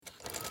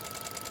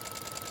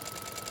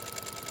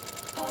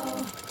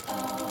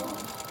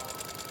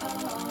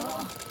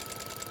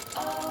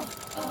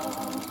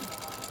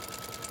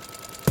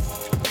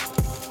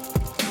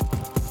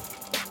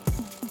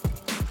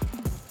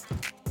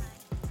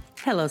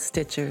Hello,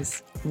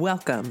 Stitchers.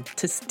 Welcome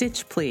to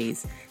Stitch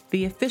Please,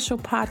 the official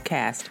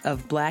podcast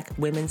of Black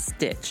Women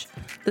Stitch,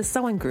 the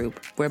sewing group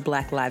where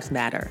Black Lives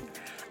Matter.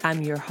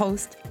 I'm your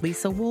host,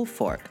 Lisa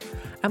Woolfork.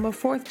 I'm a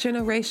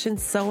fourth-generation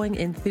sewing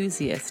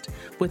enthusiast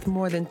with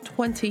more than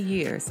 20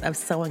 years of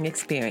sewing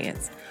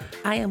experience.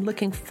 I am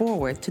looking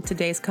forward to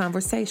today's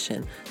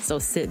conversation, so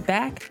sit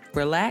back,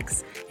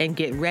 relax, and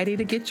get ready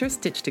to get your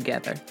stitch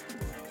together.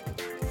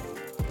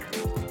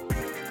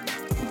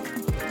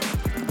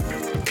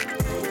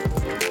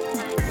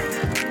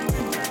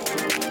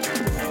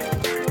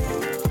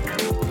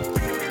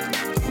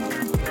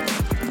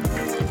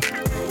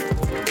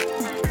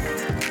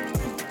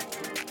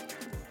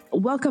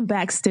 Welcome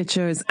back,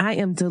 Stitchers. I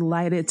am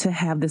delighted to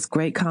have this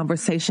great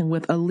conversation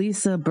with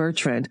Elisa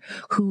Bertrand,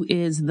 who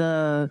is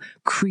the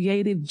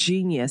creative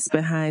genius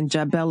behind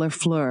Jabella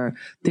Fleur,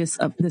 this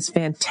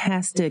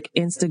fantastic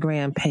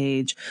Instagram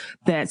page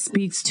that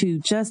speaks to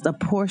just a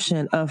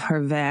portion of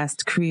her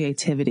vast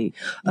creativity.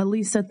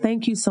 Elisa,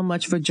 thank you so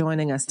much for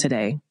joining us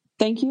today.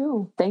 Thank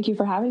you. Thank you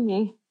for having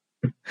me.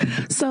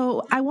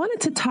 So I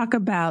wanted to talk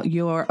about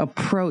your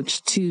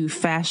approach to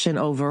fashion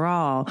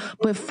overall,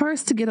 but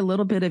first to get a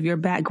little bit of your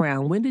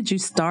background. When did you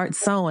start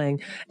sewing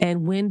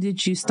and when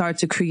did you start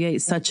to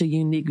create such a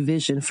unique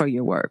vision for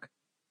your work?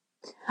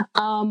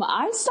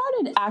 I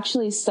started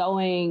actually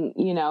sewing,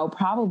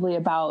 probably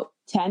about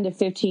 10 to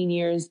 15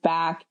 years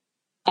back.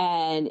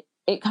 And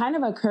it kind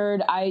of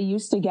occurred, I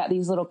used to get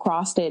these little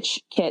cross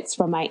stitch kits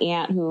from my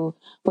aunt who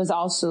was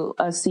also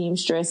a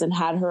seamstress and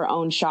had her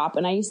own shop.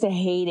 And I used to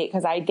hate it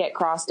because I'd get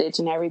cross stitch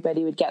and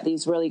everybody would get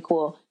these really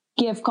cool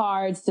gift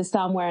cards to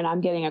somewhere and I'm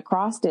getting a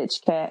cross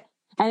stitch kit.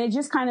 And it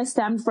just kind of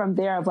stemmed from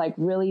there of like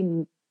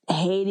really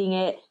hating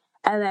it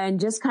and then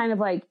just kind of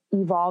like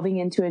evolving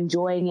into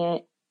enjoying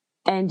it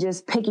and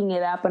just picking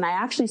it up. And I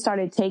actually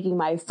started taking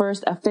my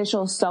first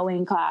official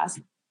sewing class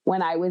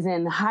when I was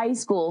in high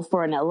school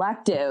for an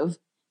elective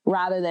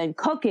rather than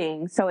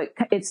cooking. So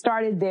it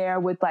started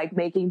there with like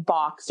making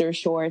boxer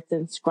shorts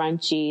and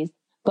scrunchies.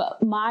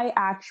 But my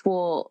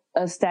actual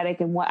aesthetic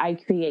and what I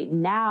create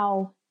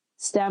now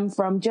stem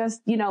from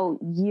just,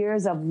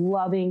 years of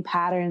loving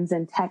patterns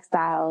and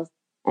textiles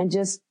and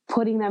just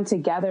putting them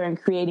together and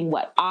creating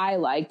what I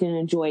liked and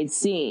enjoyed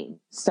seeing.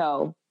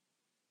 So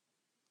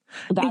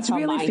that's how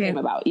mine came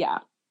about. Yeah.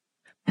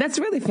 That's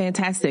really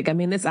fantastic. I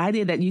mean, this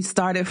idea that you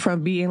started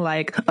from being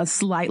like a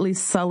slightly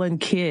sullen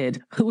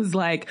kid who was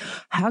like,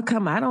 how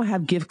come I don't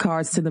have gift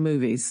cards to the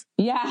movies?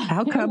 Yeah.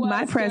 How come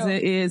my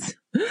present is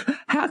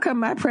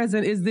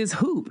this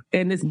hoop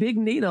and this big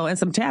needle and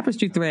some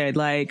tapestry thread?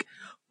 Like,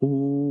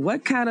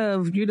 what kind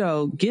of,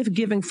 gift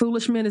giving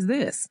foolishment is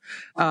this?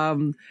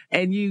 And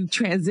you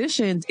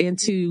transitioned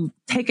into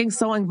taking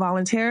sewing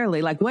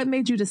voluntarily. Like, what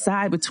made you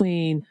decide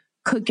between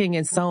cooking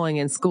and sewing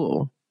in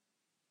school?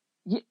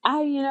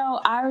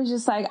 I was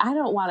just like, I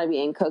don't want to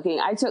be in cooking.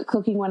 I took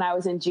cooking when I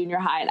was in junior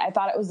high and I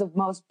thought it was the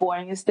most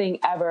boringest thing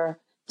ever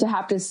to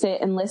have to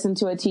sit and listen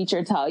to a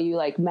teacher tell you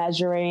like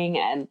measuring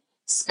and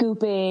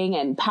scooping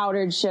and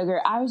powdered sugar.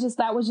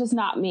 That was just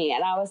not me.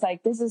 And I was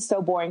like, this is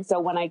so boring. So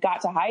when I got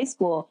to high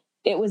school,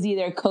 it was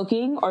either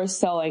cooking or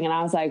sewing. And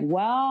I was like,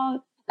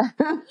 well,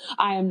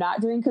 I am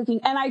not doing cooking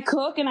and I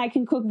cook and I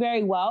can cook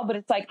very well, but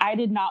it's like, I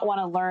did not want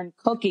to learn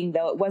cooking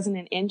though. It wasn't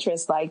an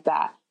interest like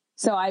that.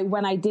 So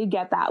when I did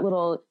get that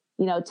little,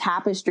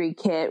 tapestry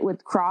kit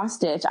with cross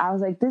stitch, I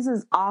was like, this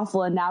is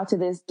awful. And now to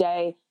this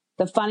day,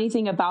 the funny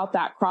thing about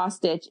that cross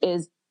stitch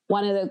is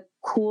one of the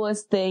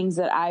coolest things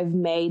that I've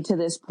made to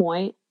this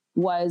point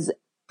was,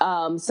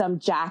 some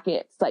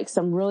jackets, like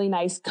some really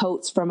nice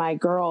coats for my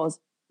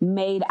girls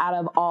made out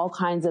of all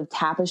kinds of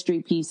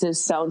tapestry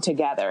pieces sewn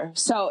together.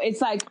 So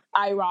it's like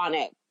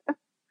ironic.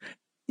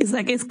 It's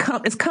like it's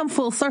come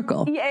full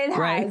circle. Yeah, it has.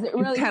 Right? It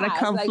really kind of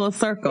come full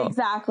circle.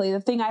 Exactly.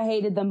 The thing I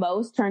hated the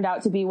most turned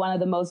out to be one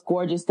of the most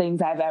gorgeous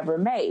things I've ever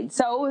made.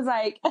 So it was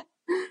like,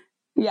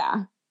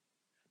 yeah.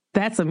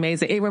 That's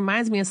amazing. It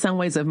reminds me in some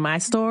ways of my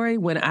story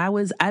when I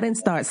didn't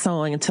start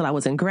sewing until I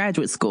was in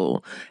graduate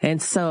school.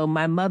 And so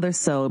my mother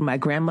sewed, my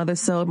grandmother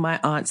sewed, my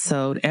aunt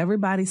sewed,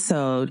 everybody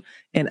sewed,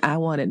 and I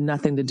wanted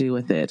nothing to do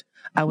with it.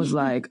 I was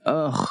like,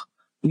 ugh.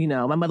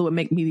 My mother would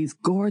make me these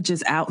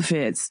gorgeous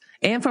outfits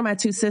and for my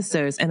two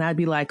sisters. And I'd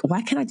be like,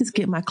 why can't I just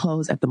get my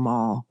clothes at the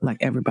mall like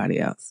everybody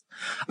else?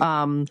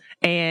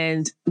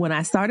 And when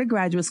I started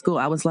graduate school,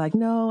 I was like,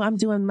 no, I'm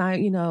doing my,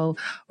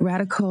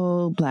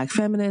 radical Black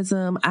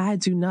feminism. I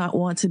do not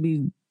want to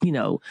be,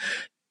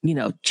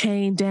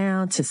 chained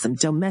down to some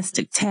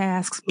domestic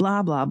tasks,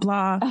 blah, blah,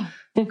 blah.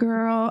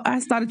 Girl, I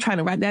started trying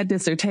to write that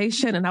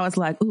dissertation and I was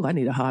like, ooh, I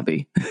need a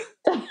hobby.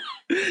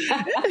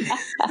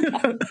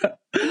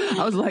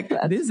 I was like,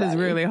 this is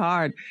really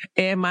hard.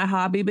 And my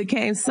hobby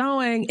became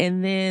sewing.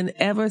 And then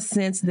ever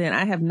since then,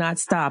 I have not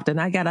stopped. And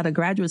I got out of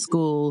graduate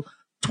school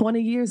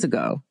 20 years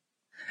ago.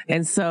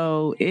 And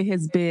so it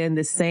has been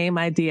the same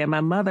idea. My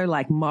mother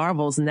like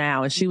marvels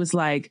now. And she was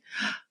like,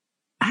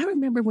 I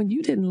remember when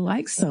you didn't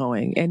like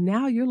sewing and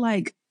now you're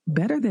like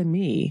better than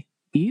me.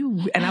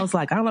 and I was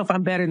like, I don't know if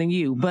I'm better than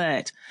you,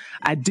 but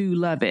I do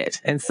love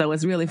it. And so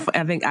it's really,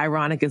 I think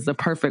ironic is the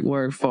perfect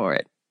word for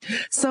it.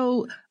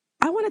 So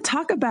I want to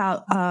talk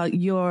about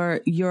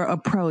your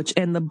approach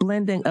and the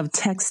blending of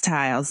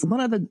textiles. One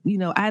of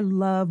the, I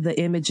love the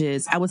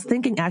images. I was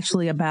thinking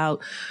actually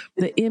about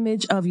the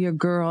image of your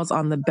girls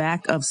on the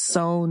back of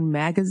Sewn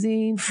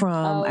magazine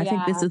from, I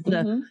think this is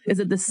is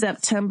it the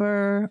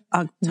September,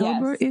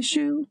 October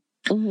issue?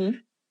 Mm-hmm.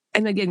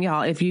 And again,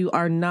 y'all, if you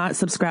are not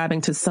subscribing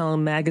to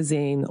Sewn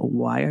magazine,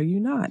 why are you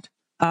not?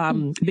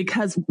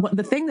 Because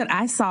the thing that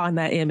I saw in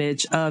that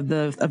image of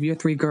your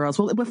three girls,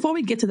 well, before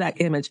we get to that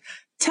image,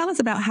 tell us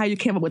about how you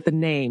came up with the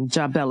name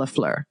Jabella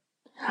Fleur.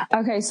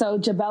 Okay, so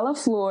Jabella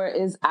Fleur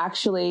is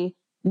actually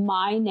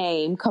my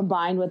name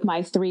combined with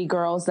my three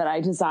girls that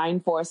I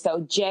designed for.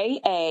 So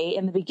J.A.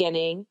 in the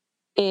beginning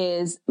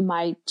is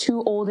my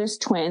two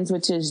oldest twins,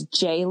 which is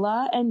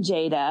Jayla and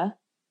Jada.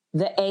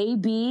 The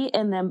A.B.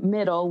 in the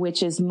middle,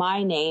 which is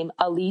my name,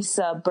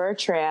 Alisa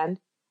Bertrand.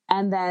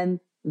 And then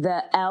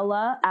the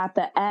Ella at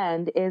the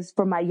end is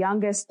for my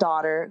youngest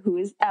daughter, who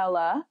is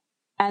Ella.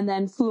 And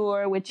then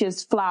Fleur, which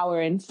is flower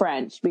in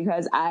French,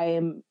 because I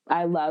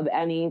love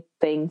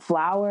anything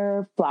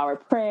flower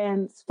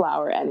prints,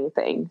 flower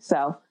anything.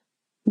 So,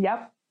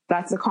 yep,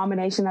 that's a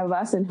combination of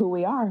us and who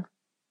we are.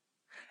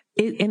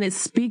 And it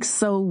speaks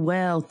so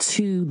well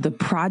to the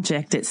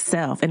project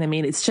itself. And I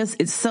mean,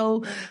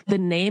 the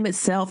name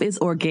itself is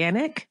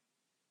organic.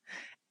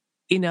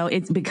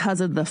 It's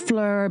because of the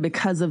fleur,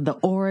 because of the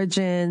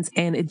origins,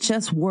 and it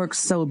just works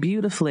so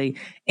beautifully.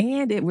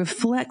 And it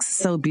reflects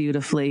so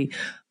beautifully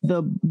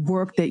the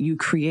work that you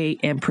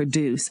create and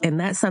produce. And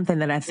that's something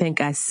that I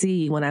think I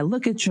see when I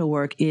look at your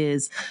work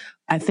is,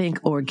 I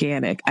think,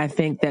 organic. I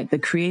think that the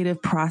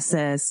creative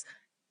process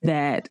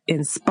that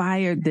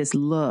inspired this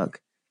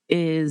look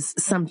is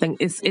something,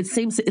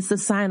 it's a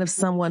sign of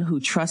someone who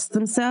trusts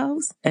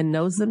themselves and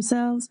knows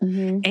themselves.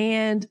 Mm-hmm.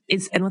 And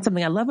what's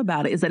something I love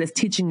about it is that it's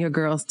teaching your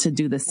girls to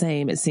do the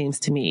same, it seems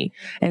to me.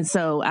 And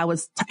so I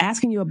was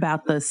asking you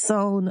about the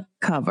Sewn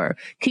cover.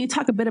 Can you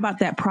talk a bit about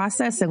that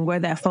process and where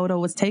that photo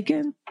was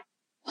taken?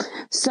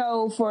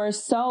 So for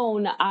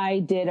Sewn, I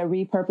did a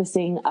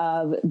repurposing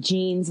of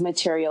jeans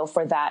material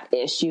for that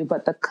issue,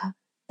 but the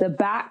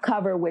back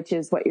cover, which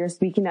is what you're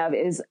speaking of,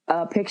 is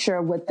a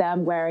picture with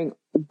them wearing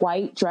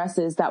white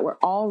dresses that were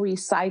all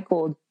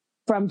recycled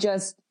from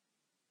just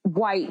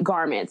white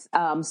garments,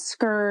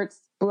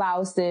 skirts,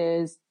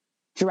 blouses,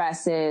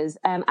 dresses.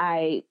 And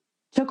I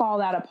took all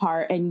that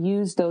apart and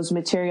used those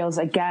materials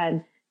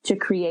again to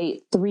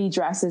create 3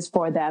 dresses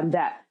for them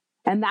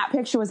and that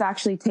picture was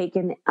actually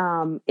taken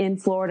in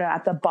Florida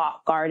at the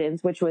Bach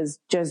Gardens, which was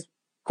just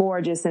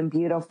gorgeous and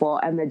beautiful.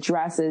 And the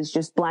dresses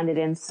just blended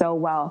in so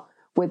well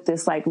with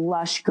this like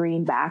lush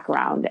green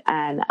background.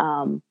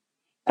 And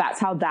that's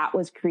how that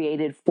was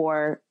created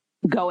for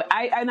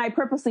I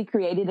purposely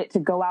created it to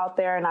go out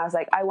there. And I was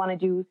like, I want to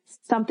do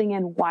something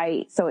in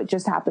white. So it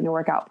just happened to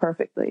work out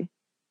perfectly.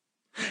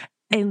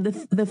 And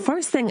the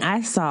first thing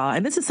I saw,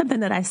 and this is something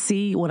that I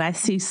see when I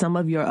see some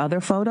of your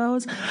other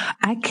photos,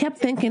 I kept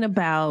thinking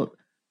about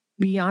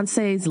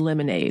Beyonce's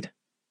Lemonade.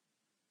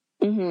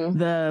 Mm-hmm.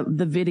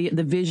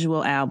 The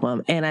visual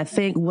album. And I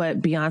think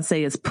what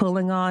Beyonce is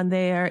pulling on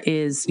there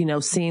is,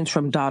 scenes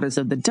from Daughters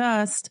of the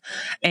Dust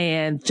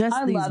and just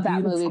I love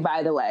that movie,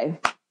 by the way.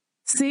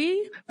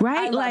 See,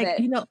 right?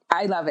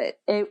 I love it.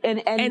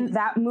 And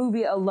that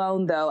movie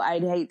alone, though,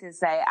 I'd hate to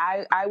say,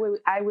 I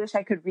wish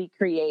I could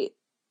recreate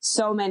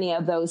so many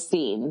of those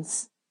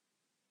scenes.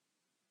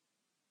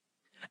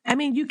 I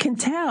mean, you can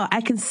tell,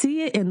 I can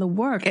see it in the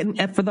work.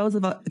 And for those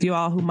of you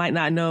all who might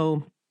not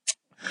know,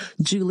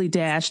 Julie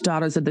Dash,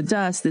 Daughters of the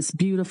Dust, this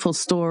beautiful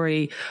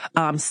story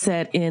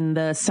set in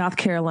the South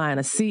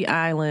Carolina Sea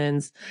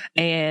Islands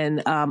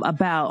and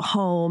about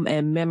home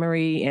and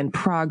memory and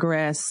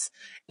progress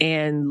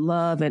and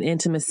love and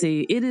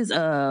intimacy. It is,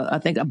 I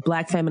think, a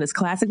Black feminist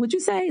classic. Would you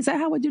say? Is that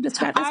how would you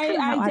describe it?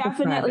 I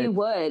definitely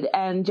would.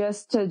 And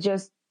just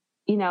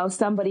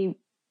somebody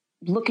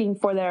looking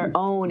for their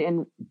own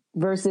and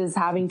versus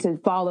having to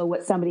follow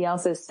what somebody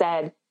else has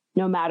said,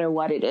 no matter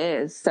what it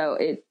is. So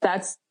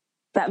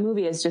that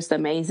movie is just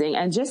amazing.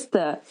 And just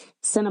the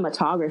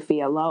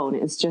cinematography alone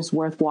is just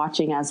worth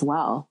watching as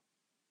well.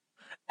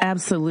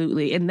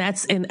 Absolutely. And I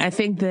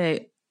think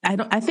that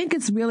I think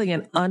it's really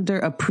an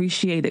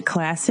underappreciated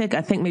classic.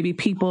 I think maybe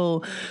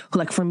people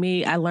like for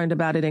me, I learned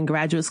about it in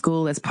graduate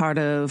school as part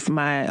of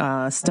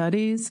my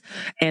studies.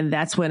 And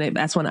that's when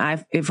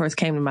it first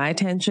came to my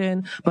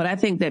attention. But I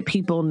think that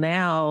people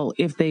now,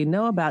 if they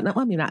know about,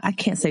 I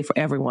can't say for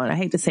everyone. I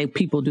hate to say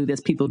people do this,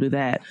 people do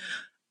that.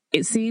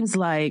 It seems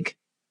like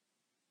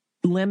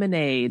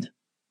Lemonade,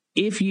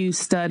 if you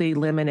study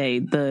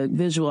Lemonade, the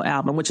visual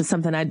album, which is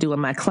something I do in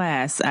my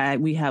class,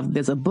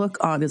 there's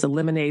a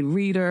Lemonade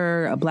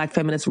reader, a Black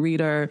feminist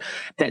reader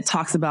that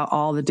talks about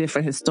all the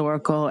different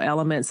historical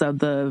elements of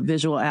the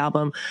visual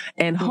album.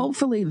 And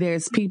hopefully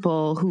there's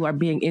people who are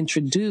being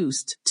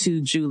introduced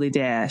to Julie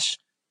Dash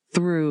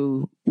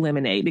through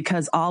Lemonade,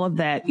 because all of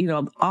that,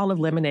 all of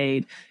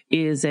Lemonade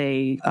is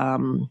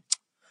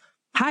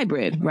how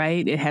hybrid,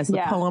 right? It has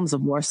the poems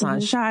of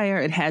Warsan Shire.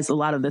 It has a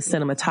lot of the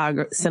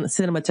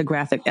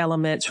cinematographic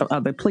elements from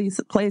other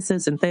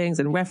places and things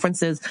and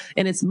references,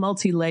 and it's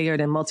multi-layered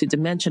and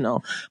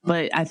multi-dimensional.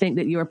 But I think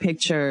that your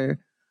picture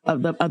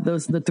of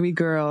the three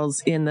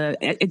girls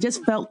it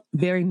just felt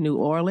very New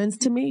Orleans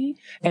to me.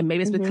 And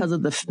maybe it's because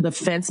of the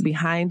fence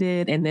behind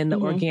it and then the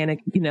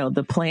organic,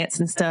 the plants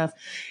and stuff.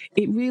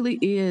 It really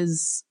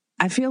is.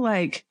 I feel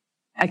like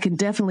I can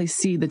definitely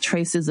see the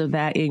traces of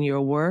that in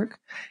your work.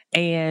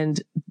 And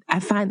I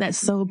find that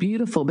so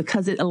beautiful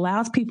because it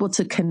allows people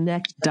to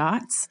connect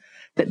dots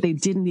that they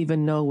didn't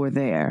even know were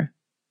there.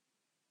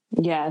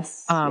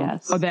 Yes. Or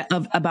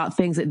about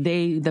things that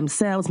they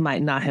themselves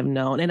might not have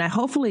known. And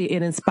hopefully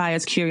it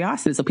inspires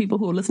curiosity. So people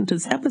who are listening to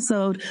this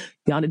episode,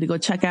 y'all need to go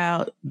check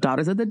out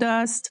Daughters of the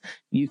Dust.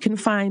 You can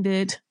find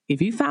it.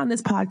 If you found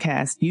this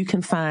podcast, you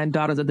can find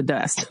Daughters of the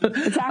Dust.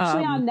 It's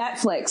actually on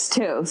Netflix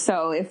too.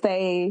 So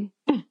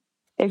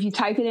if you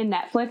type it in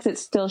Netflix,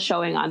 it's still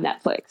showing on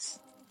Netflix.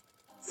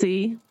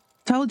 See?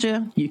 Told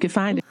you. You can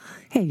find it.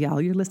 Hey,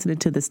 y'all, you're listening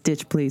to the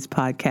Stitch Please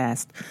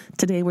podcast.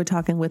 Today, we're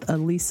talking with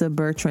Elisa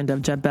Bertrand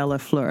of Jabella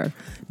Fleur.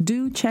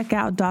 Do check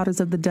out Daughters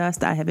of the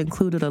Dust. I have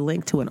included a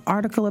link to an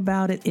article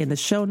about it in the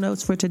show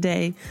notes for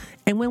today.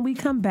 And when we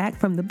come back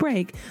from the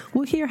break,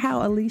 we'll hear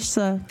how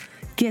Elisa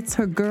gets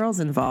her girls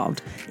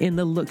involved in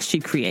the looks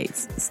she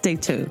creates. Stay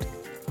tuned.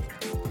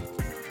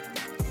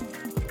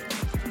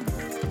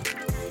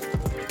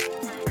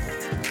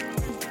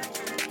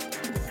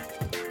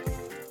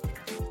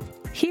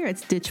 Here at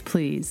Stitch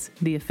Please,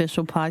 the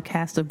official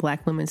podcast of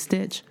Black Women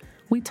Stitch,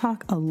 we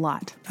talk a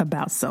lot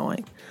about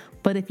sewing.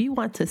 But if you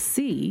want to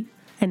see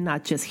and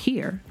not just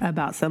hear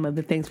about some of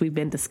the things we've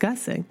been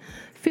discussing,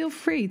 feel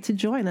free to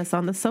join us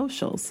on the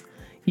socials.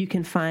 You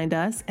can find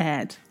us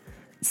at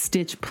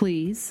Stitch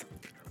Please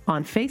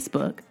on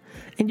Facebook,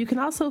 and you can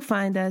also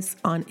find us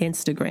on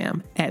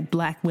Instagram at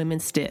Black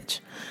Women Stitch.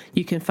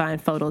 You can find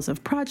photos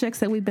of projects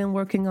that we've been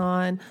working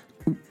on,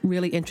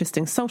 really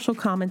interesting social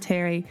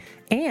commentary,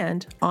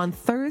 and on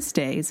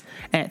Thursdays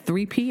at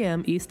 3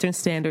 p.m. Eastern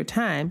Standard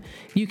Time,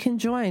 you can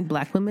join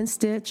Black Women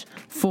Stitch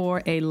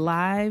for a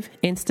live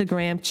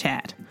Instagram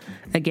chat.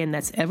 Again,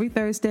 that's every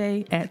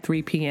Thursday at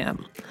 3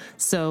 p.m.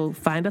 So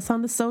find us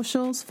on the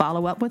socials,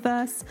 follow up with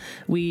us.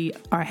 We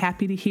are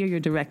happy to hear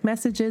your direct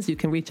messages. You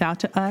can reach out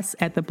to us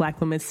at the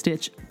Black Women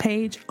Stitch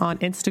page on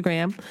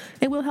Instagram,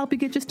 and we'll help you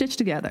get your stitch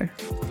together.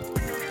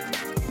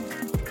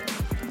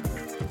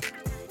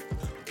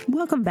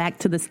 Welcome back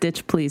to the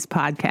Stitch Please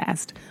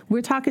podcast.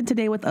 We're talking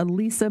today with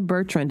Elisa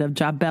Bertrand of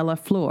Jabella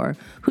Fleur,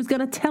 who's going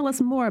to tell us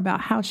more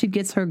about how she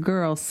gets her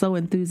girls so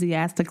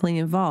enthusiastically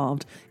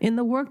involved in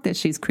the work that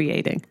she's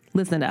creating.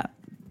 Listen up.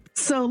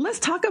 So let's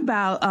talk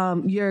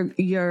about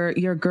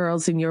your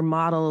girls and your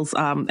models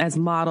as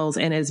models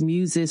and as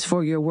muses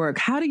for your work.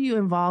 How do you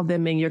involve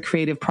them in your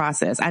creative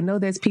process? I know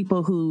there's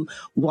people who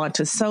want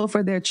to sew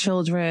for their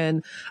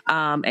children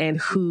and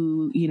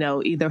who,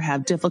 either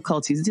have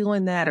difficulties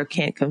doing that or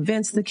can't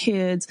convince the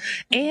kids.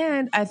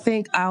 And I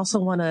think I also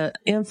want to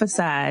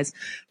emphasize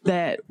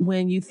that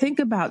when you think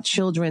about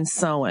children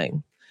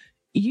sewing,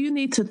 you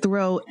need to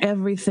throw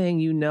everything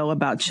you know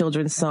about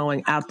children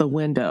sewing out the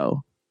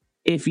window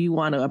if you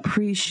want to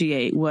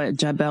appreciate what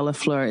Jabella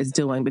Fleur is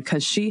doing,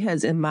 because she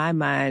has, in my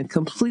mind,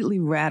 completely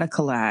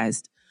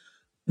radicalized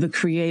the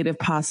creative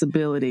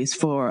possibilities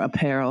for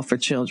apparel for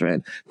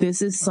children.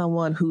 This is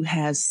someone who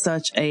has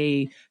such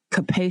a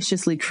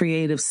capaciously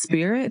creative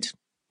spirit.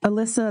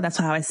 Alyssa, that's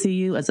how I see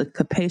you, as a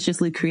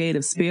capaciously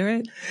creative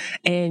spirit.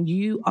 And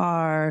you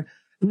are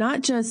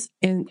not just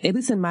at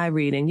least in my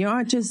reading, you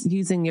aren't just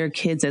using your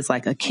kids as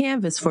like a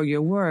canvas for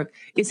your work.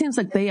 It seems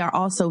like they are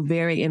also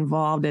very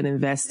involved and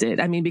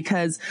invested. I mean,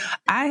 because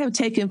I have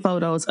taken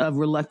photos of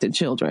reluctant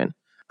children.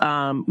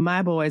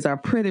 My boys are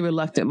pretty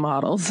reluctant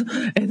models.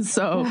 And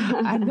so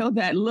I know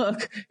that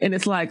look, and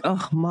it's like,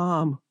 oh,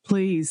 Mom,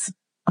 please,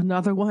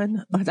 another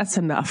one. Oh, that's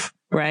enough.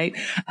 Right.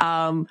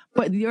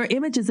 But your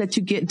images that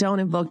you get don't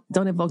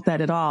evoke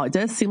that at all. It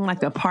does seem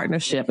like a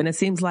partnership. And it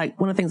seems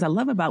like one of the things I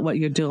love about what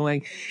you're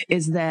doing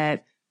is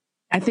that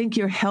I think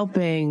you're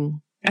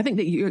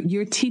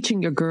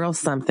teaching your girls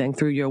something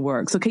through your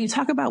work. So can you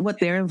talk about what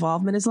their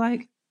involvement is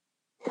like?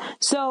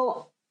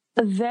 So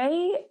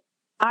I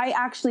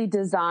actually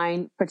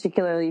design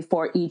particularly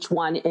for each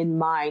one in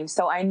mind.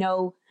 So I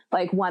know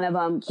like one of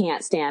them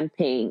can't stand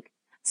pink.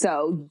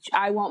 So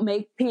I won't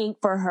make pink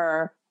for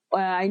her.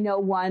 I know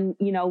one,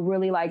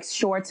 really likes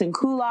shorts and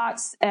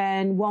culottes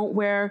and won't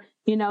wear,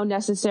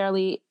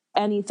 necessarily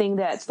anything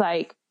that's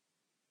like,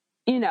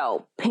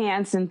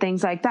 pants and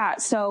things like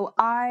that. So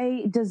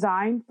I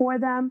design for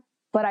them,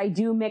 but I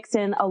do mix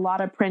in a lot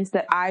of prints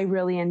that I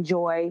really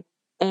enjoy.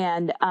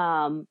 And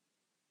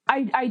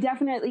I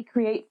definitely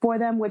create for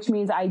them, which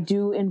means I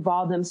do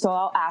involve them. So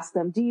I'll ask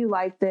them, do you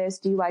like this?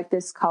 Do you like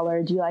this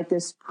color? Do you like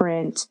this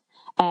print?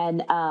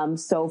 And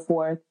so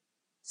forth.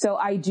 So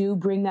I do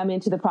bring them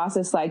into the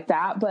process like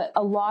that. But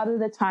a lot of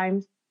the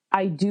times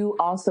I do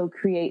also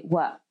create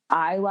what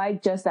I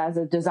like just as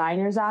a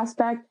designer's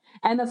aspect.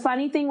 And the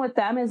funny thing with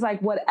them is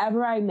like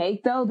whatever I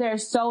make though, they're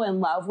so in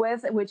love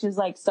with, which is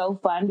like so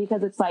fun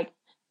because it's like,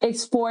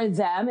 it's for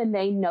them and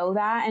they know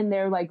that and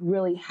they're like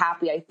really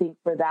happy, I think,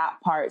 for that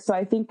part. So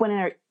I think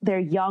when they're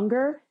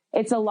younger,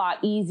 it's a lot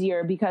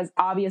easier because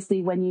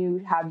obviously when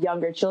you have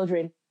younger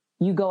children,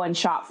 you go and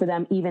shop for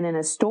them even in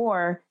a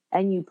store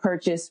and you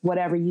purchase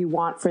whatever you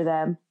want for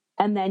them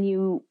and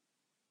then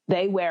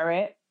they wear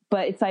it.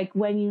 But it's like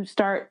when you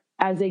start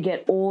as they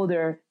get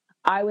older,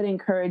 I would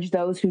encourage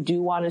those who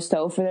do want to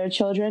sew for their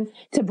children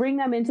to bring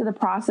them into the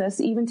process,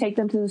 even take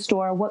them to the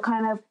store. What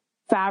kind of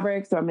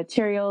fabrics or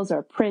materials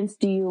or prints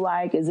do you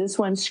like? Is this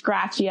one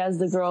scratchy, as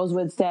the girls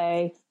would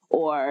say?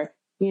 Or,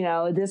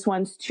 this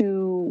one's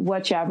too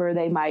whichever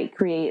they might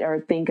create or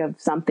think of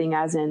something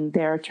as in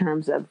their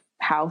terms of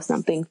how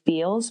something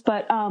feels.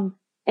 But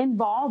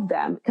involve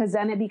them because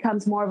then it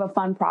becomes more of a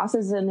fun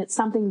process and it's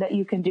something that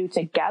you can do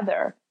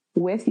together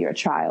with your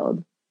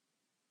child.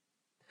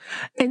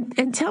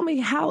 And tell me,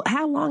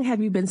 how long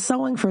have you been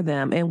sewing for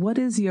them? And what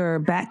is your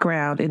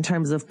background in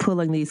terms of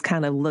pulling these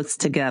kind of looks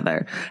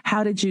together?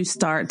 How did you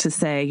start to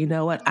say, you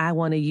know what, I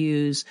want to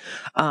use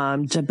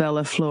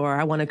Jabella Flor.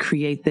 I want to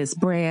create this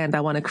brand. I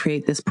want to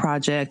create this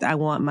project. I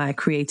want my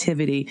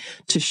creativity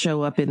to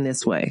show up in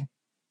this way.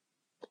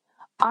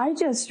 I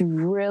just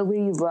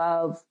really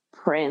love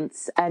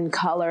prints and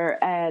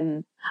color.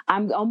 And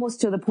I'm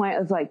almost to the point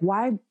of like,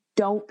 why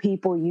don't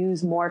people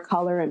use more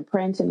color and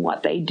print in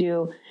what they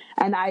do?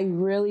 And I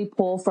really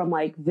pull from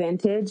like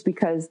vintage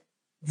because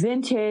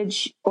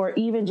vintage or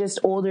even just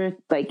older,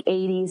 like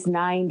 80s,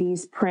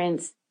 90s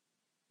prints,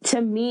 to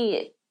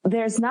me,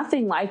 there's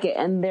nothing like it.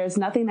 And there's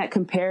nothing that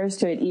compares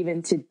to it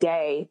even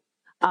today.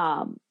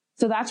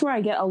 So that's where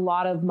I get a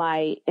lot of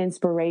my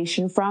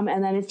inspiration from.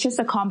 And then it's just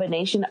a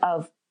combination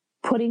of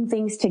putting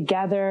things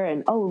together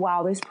and, oh,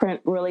 wow, this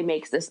print really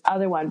makes this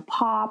other one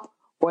pop,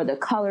 or the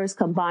colors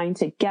combined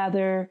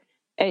together.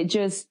 It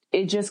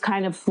just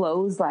kind of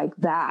flows like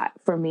that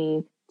for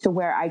me to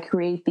where I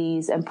create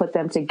these and put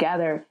them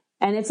together.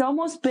 And it's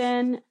almost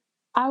been,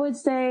 I would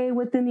say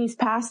within these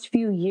past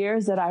few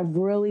years that I've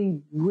really,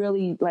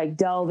 really like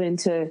delve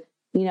into,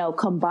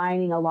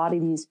 combining a lot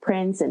of these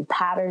prints and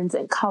patterns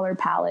and color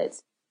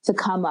palettes to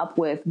come up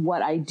with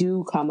what I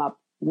do come up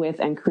with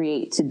and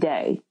create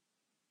today.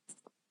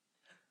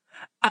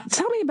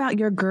 Tell me about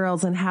your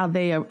girls and how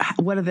they are.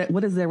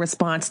 What is their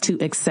response to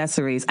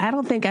accessories? I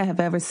don't think I have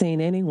ever seen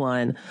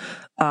anyone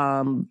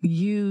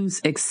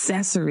use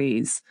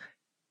accessories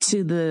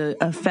to the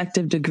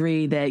effective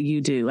degree that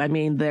you do. I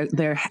mean,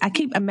 I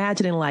keep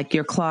imagining like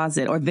your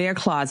closet or their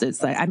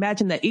closets. Like, I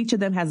imagine that each of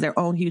them has their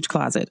own huge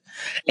closet,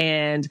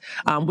 and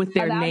with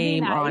their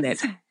name on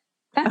it.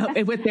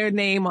 With their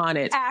name on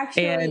it.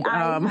 Actually, and,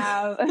 I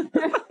have.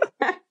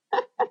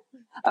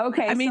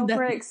 Okay, I mean,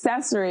 for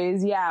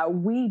accessories, yeah,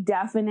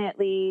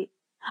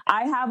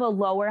 I have a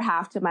lower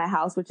half to my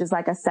house, which is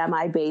like a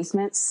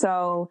semi-basement.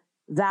 So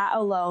that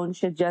alone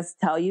should just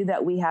tell you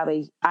that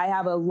I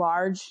have a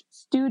large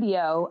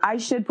studio. I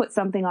should put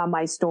something on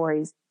my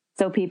stories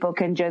so people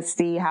can just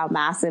see how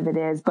massive it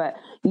is. But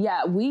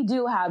yeah, we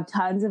do have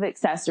tons of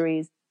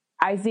accessories.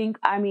 I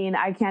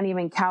can't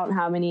even count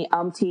how many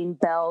umpteen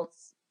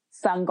belts,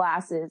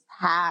 sunglasses,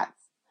 hats.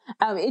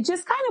 It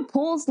just kind of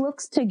pulls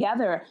looks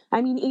together.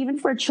 I mean, even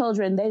for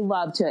children, they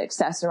love to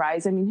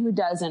accessorize. I mean, who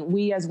doesn't?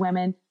 We as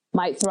women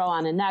might throw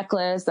on a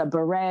necklace, a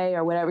beret,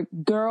 or whatever.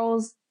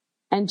 Girls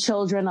and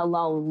children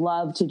alone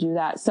love to do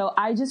that. So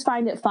I just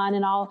find it fun,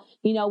 and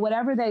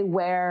whatever they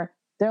wear,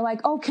 they're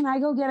like, oh, can I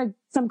go get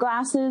some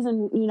glasses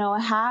and,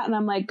 a hat? And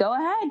I'm like, go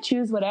ahead,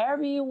 choose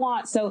whatever you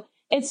want. So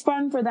it's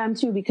fun for them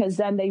too, because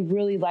then they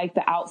really like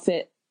the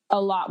outfit a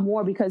lot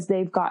more because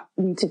they've got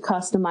to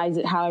customize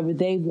it however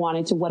they want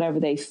it to whatever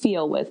they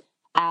feel with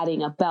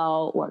adding a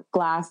belt or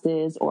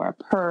glasses or a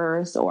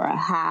purse or a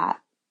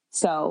hat.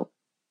 So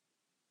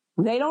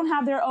they don't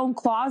have their own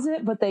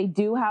closet, but they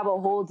do have a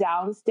whole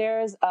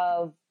downstairs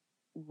of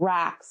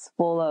racks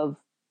full of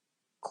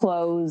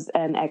clothes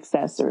and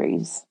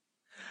accessories.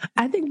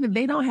 I think that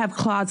they don't have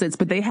closets,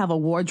 but they have a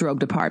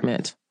wardrobe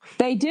department.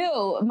 They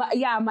do.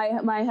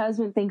 My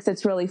husband thinks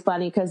it's really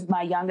funny because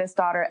my youngest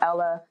daughter,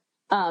 Ella,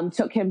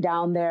 took him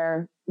down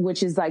there,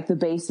 which is like the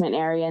basement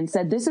area, and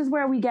said, this is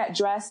where we get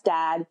dressed,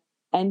 Dad.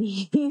 And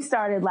he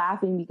started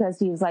laughing because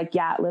he was like,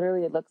 yeah,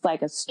 literally it looks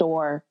like a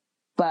store,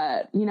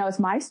 but it's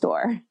my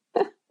store.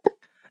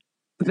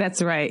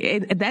 That's right.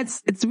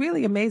 It's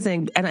really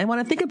amazing. And I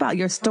want to think about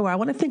your store. I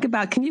want to think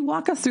about, can you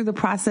walk us through the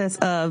process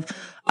of,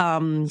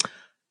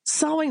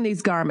 sewing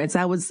these garments?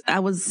 I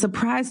was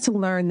surprised to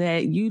learn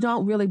that you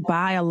don't really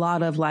buy a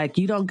lot of, like,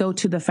 you don't go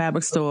to the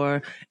fabric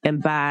store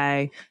and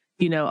buy,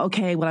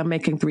 okay, well, I'm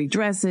making 3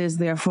 dresses.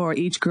 Therefore,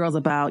 each girl's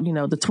about,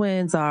 the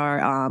twins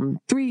are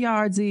 3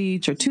 yards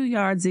each or 2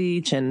 yards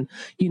each. And,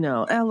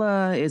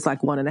 Ella is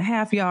like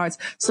 1.5 yards.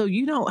 So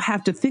you don't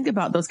have to think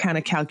about those kind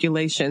of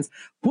calculations.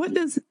 What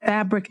does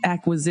fabric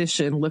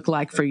acquisition look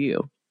like for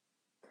you?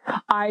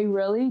 I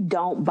really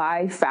don't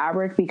buy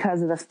fabric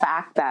because of the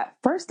fact that,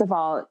 first of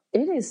all,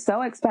 it is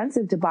so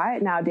expensive to buy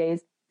it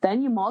nowadays.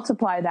 then you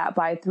multiply that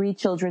by 3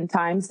 children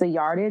times the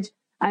yardage.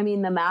 I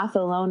mean, the math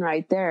alone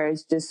right there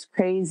is just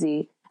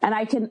crazy. And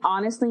I can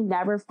honestly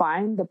never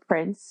find the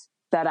prints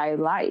that I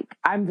like.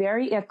 I'm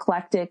very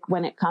eclectic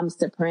when it comes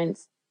to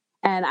prints,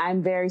 and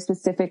I'm very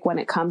specific when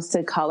it comes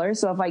to color.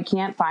 So if I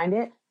can't find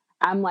it,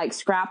 I'm like,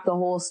 scrap the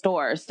whole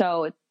store.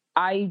 So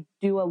I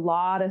do a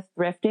lot of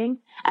thrifting,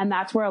 and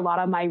that's where a lot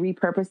of my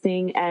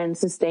repurposing and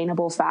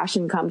sustainable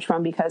fashion comes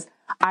from, because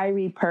I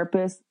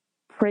repurpose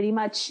pretty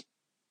much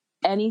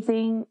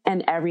anything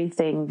and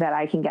everything that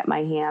I can get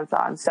my hands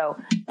on. So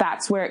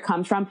that's where it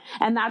comes from.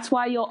 And that's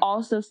why you'll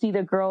also see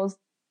the girls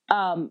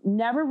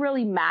never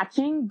really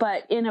matching,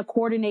 but in a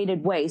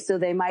coordinated way. So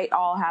they might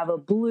all have a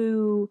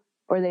blue,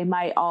 or they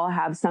might all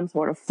have some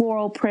sort of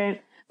floral print,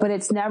 but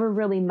it's never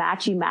really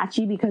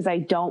matchy because I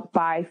don't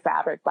buy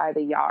fabric by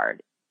the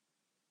yard.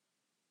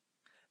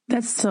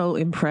 That's so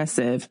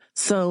impressive.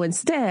 So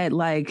instead,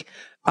 like,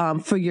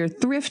 for your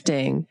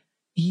thrifting,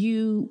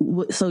 you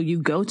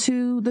go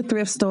to the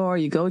thrift store,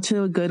 you go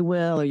to a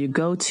Goodwill, or you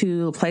go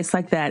to a place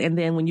like that. And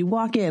then when you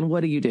walk in,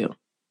 what do?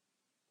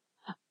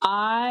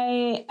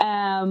 I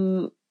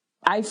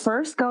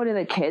first go to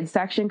the kids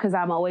section, because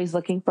I'm always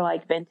looking for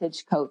like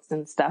vintage coats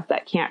and stuff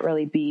that can't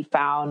really be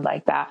found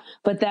like that.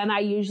 But then I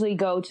usually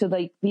go to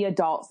like the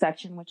adult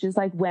section, which is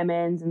like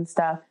women's and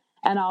stuff.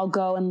 And I'll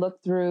go and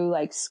look through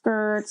like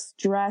skirts,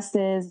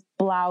 dresses,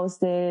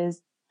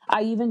 blouses.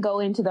 I even go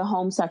into the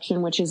home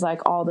section, which is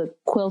like all the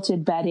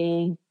quilted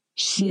bedding,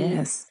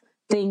 sheets,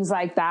 things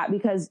like that,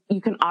 because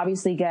you can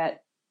obviously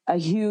get a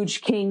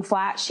huge king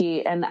flat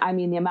sheet. And I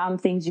mean, the amount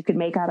of things you could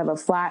make out of a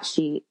flat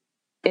sheet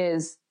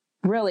is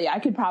really, I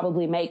could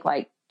probably make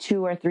like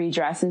 2 or 3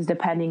 dresses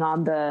depending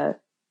on the,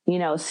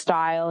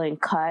 style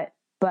and cut.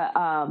 But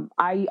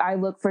I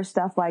look for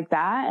stuff like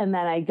that, and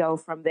then I go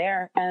from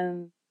there.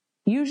 And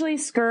usually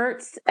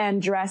skirts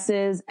and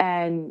dresses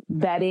and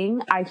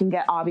bedding, I can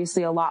get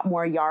obviously a lot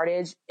more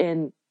yardage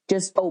in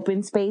just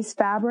open space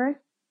fabric.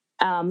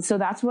 So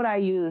that's what I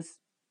use.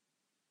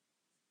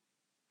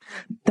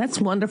 That's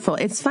wonderful.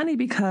 It's funny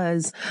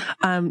because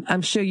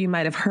I'm sure you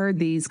might have heard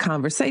these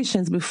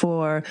conversations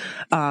before.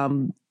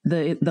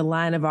 The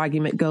line of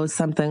argument goes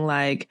something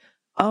like,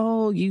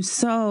 "Oh, you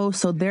sew,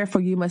 so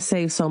therefore you must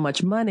save so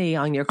much money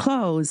on your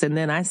clothes." And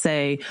then I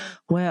say,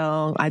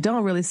 well, I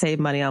don't really save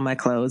money on my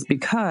clothes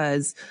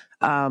because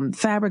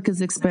fabric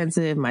is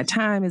expensive. My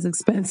time is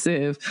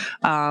expensive.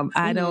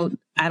 I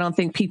don't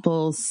think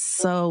people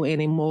sew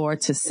anymore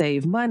to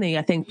save money.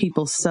 I think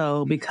people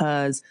sew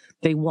because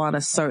they want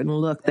a certain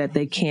look that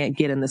they can't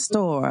get in the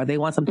store. They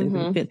want something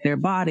to fit their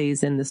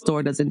bodies, and the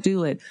store doesn't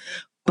do it.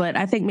 But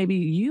I think maybe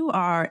you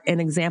are an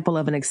example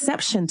of an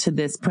exception to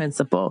this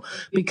principle,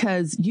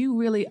 because you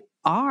really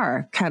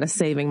are kind of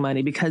saving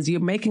money, because you're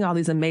making all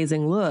these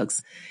amazing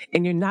looks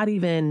and you're not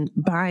even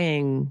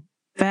buying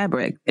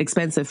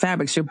expensive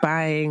fabrics. You're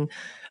buying,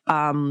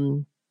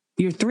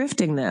 you're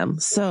thrifting them.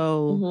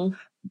 So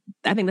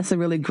I think that's a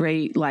really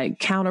great like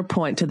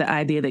counterpoint to the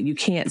idea that you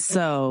can't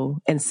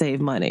sew and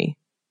save money.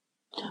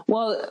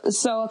 Well,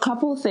 so a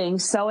couple of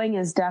things. Sewing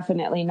is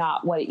definitely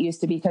not what it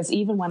used to be, because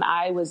even when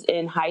I was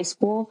in high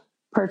school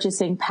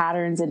purchasing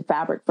patterns and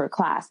fabric for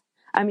class,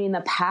 I mean,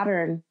 the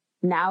pattern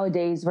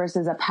nowadays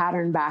versus a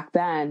pattern back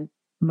then,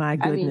 my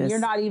goodness. I mean, you're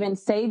not even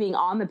saving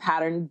on the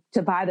pattern.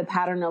 To buy the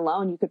pattern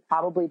alone, you could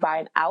probably buy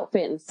an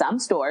outfit in some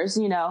stores,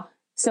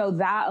 So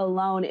that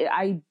alone,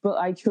 I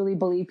truly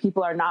believe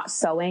people are not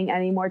sewing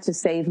anymore to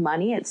save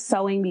money. It's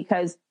sewing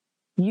because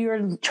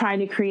you're trying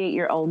to create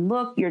your own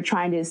look. You're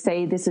trying to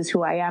say, this is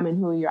who I am and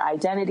who your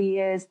identity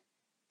is.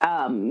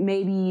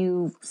 Maybe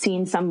you've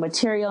seen some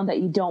material that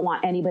you don't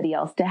want anybody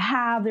else to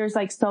have. There's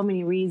like so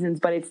many reasons,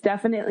 but it's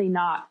definitely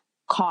not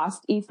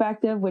cost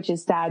effective, which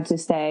is sad to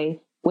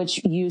say,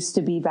 which used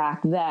to be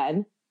back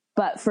then.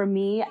 But for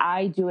me,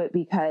 I do it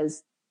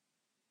because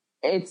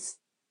it's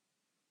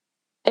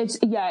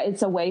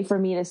a way for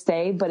me to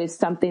save, but it's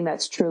something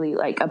that's truly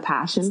like a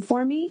passion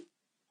for me.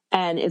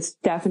 And it's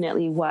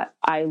definitely what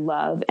I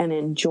love and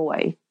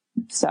enjoy.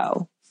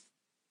 So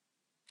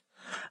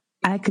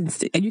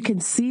you can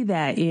see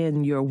that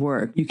in your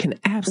work. You can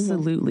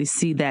absolutely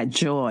see that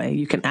joy.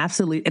 You can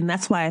absolutely, and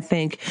that's why I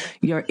think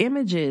your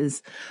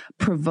images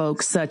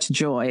provoke such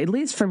joy, at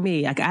least for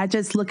me. Like, I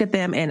just look at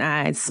them and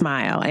I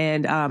smile.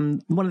 And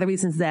one of the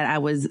reasons that I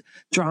was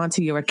drawn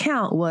to your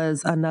account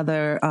was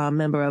another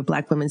member of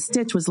Black Women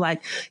Stitch was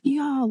like,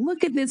 yo,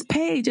 look at this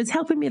page. It's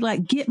helping me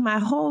like get my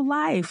whole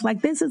life.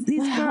 Like, these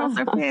girls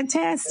are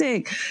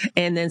fantastic.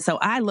 And then so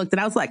I looked and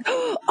I was like,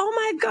 oh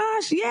my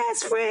gosh,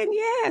 yes, friend,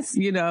 yes,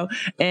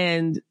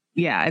 and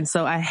yeah. And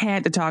so I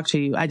had to talk to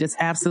you. I just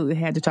absolutely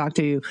had to talk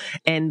to you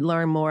and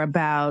learn more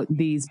about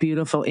these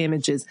beautiful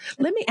images.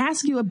 Let me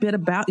ask you a bit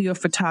about your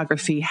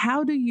photography.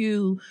 How do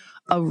you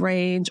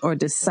arrange or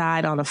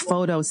decide on a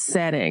photo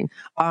setting?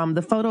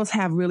 The photos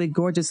have really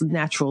gorgeous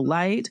natural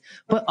light,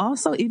 but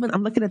also even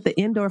I'm looking at the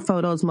indoor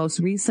photos most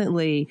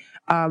recently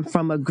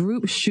from a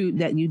group shoot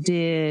that you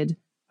did.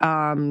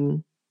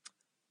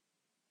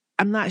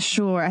 I'm not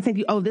sure. I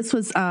think, this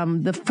was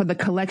for the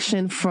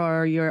collection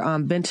for your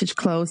vintage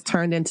clothes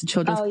turned into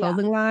children's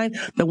clothing line,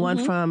 the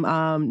one from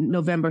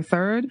November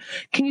 3rd.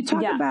 Can you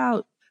talk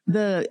about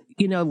the,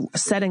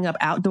 setting up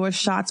outdoor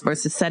shots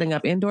versus setting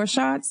up indoor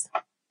shots?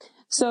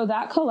 So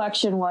that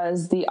collection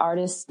was the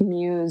Artist's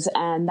Muse,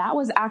 and that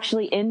was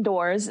actually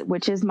indoors,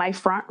 which is my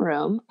front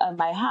room of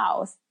my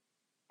house.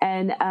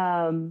 And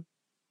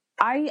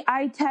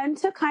I tend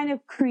to kind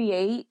of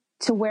create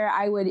to where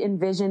I would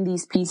envision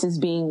these pieces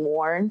being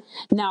worn.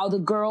 Now, the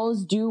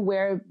girls do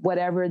wear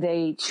whatever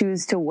they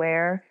choose to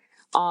wear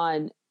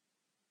on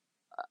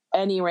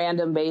any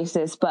random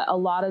basis, but a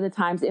lot of the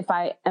times, if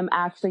I am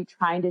actually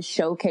trying to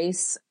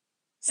showcase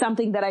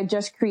something that I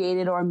just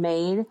created or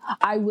made,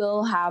 I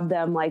will have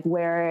them like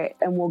wear it,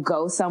 and we'll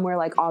go somewhere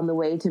like on the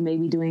way to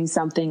maybe doing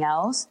something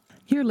else.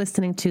 You're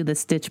listening to the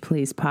Stitch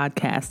Please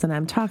podcast, and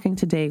I'm talking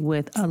today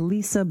with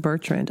Alisa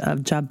Bertrand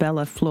of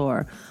Jabella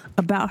Fleur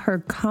about her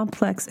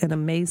complex and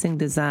amazing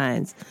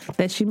designs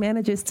that she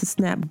manages to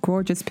snap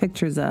gorgeous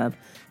pictures of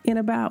in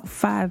about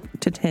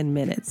 5 to 10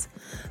 minutes.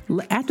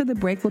 After the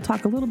break, we'll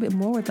talk a little bit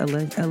more with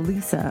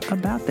Alisa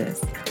about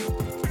this.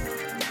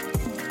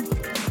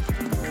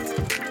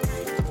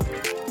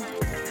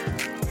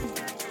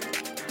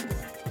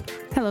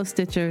 Hello,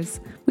 Stitchers.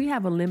 We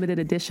have a limited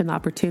edition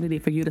opportunity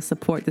for you to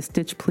support the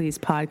Stitch Please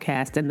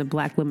podcast and the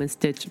Black Women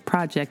Stitch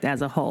project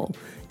as a whole,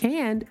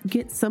 and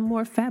get some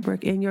more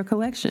fabric in your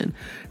collection.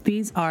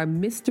 These are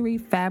mystery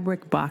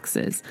fabric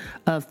boxes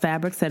of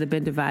fabrics that have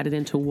been divided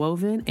into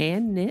woven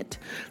and knit.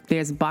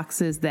 There's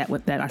boxes that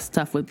are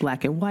stuffed with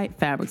black and white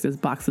fabrics. There's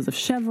boxes of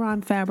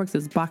chevron fabrics.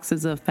 There's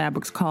boxes of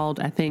fabrics called,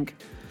 I think,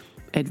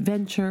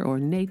 Adventure or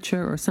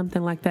Nature or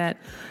something like that.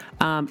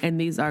 And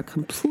these are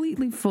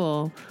completely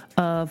full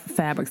of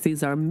fabrics.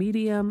 These are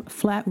medium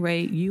flat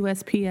rate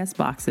USPS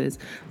boxes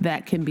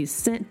that can be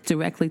sent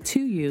directly to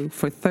you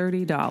for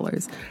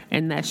 $30,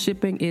 and that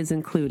shipping is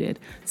included.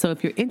 So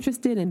if you're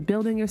interested in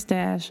building your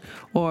stash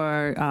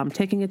or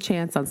taking a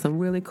chance on some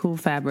really cool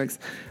fabrics,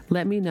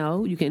 let me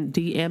know. You can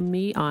DM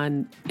me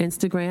on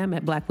Instagram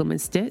at Black Women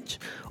Stitch,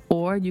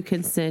 or you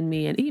can send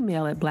me an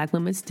email at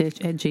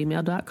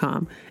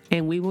blackwomenstitch@gmail.com,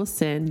 and we will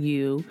send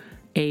you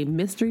a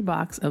mystery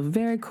box of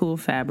very cool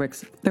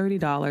fabrics,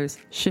 $30,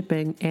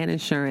 shipping and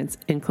insurance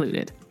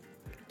included.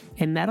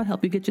 And that'll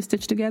help you get your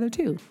stitch together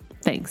too.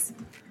 Thanks.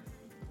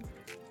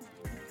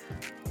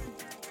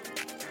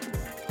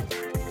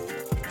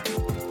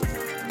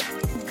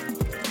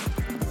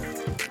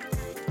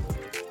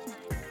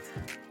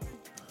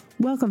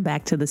 Welcome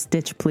back to the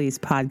Stitch Please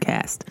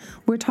podcast.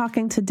 We're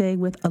talking today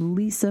with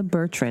Alisa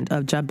Bertrand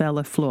of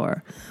Jabella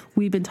Fleur.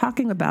 We've been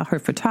talking about her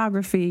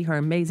photography, her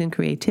amazing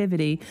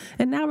creativity,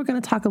 and now we're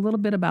going to talk a little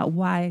bit about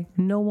why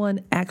no one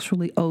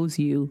actually owes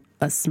you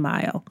a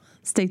smile.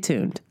 Stay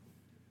tuned.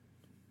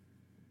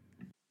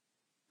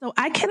 So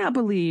I cannot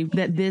believe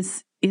that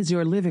this is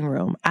your living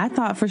room. I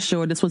thought for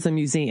sure this was a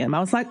museum. I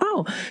was like,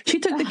 oh, she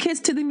took the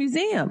kids to the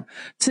museum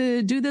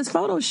to do this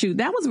photo shoot.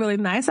 That was really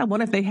nice. I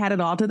wonder if they had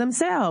it all to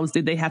themselves.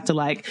 Did they have to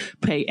like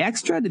pay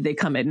extra? Did they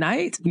come at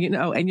night?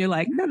 And you're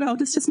like, no,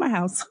 this is just my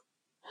house.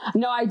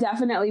 No, I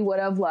definitely would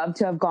have loved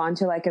to have gone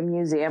to like a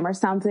museum or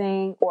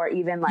something, or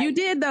even like... You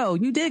did though.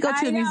 You did go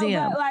to a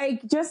museum. But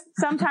like just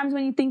sometimes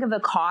when you think of the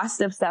cost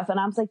of stuff, and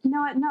I was like, you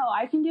know what? No,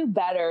 I can do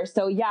better.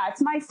 So yeah,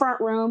 it's my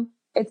front room.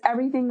 It's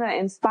everything that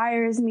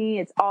inspires me.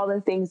 It's all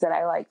the things that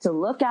I like to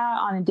look at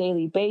on a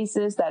daily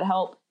basis that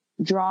help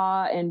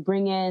draw and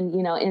bring in,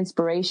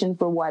 inspiration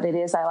for what it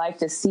is I like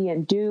to see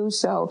and do.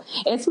 So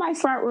it's my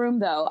front room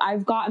though.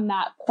 I've gotten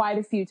that quite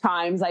a few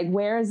times. Like,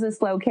 where is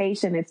this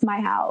location? It's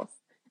my house.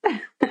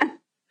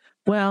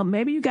 Well,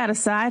 maybe you got a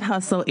side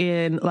hustle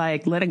in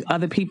like letting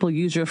other people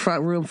use your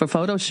front room for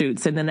photo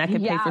shoots, and then that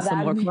can pay for some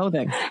more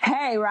clothing.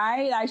 Hey,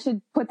 right? I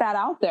should put that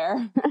out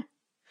there.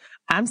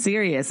 I'm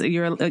serious. I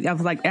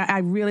was like, I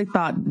really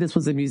thought this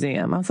was a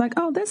museum. I was like,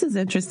 oh, this is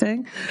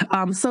interesting.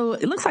 So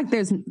it looks like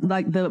there's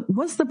like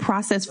what's the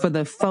process for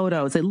the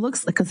photos? It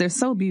looks like, because they're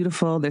so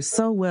beautiful. They're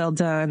so well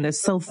done. They're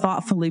so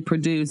thoughtfully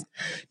produced.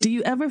 Do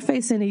you ever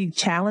face any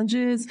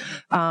challenges,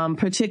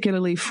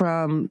 particularly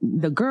from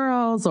the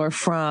girls or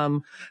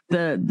from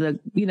they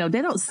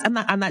don't,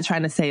 I'm not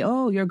trying to say,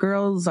 oh, your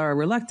girls are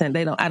reluctant.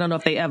 I don't know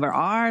if they ever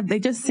are. They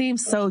just seem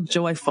so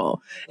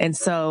joyful. And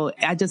so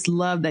I just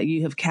love that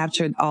you have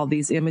captured all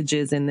these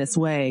images in this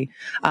way.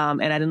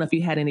 And I don't know if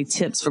you had any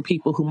tips for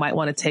people who might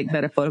want to take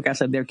better photographs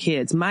of their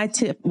kids. My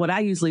tip, what I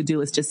usually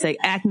do is just say,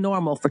 act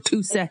normal for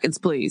 2 seconds,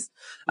 please.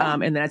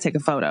 And then I take a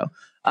photo.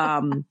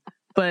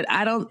 But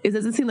it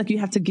doesn't seem like you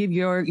have to give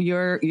your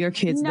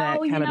kids that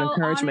kind of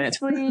encouragement.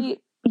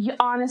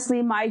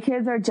 Honestly, my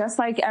kids are just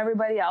like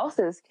everybody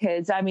else's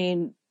kids. I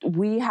mean,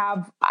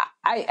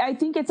 I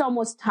think it's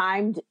almost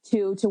timed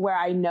to where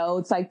I know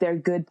it's like their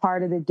good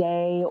part of the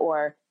day,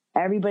 or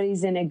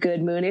everybody's in a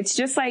good mood. It's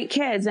just like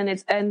kids.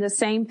 And the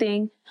same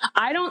thing.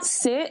 I don't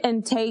sit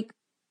and take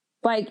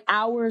like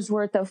hours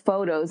worth of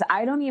photos.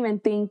 I don't even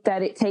think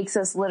that it takes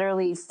us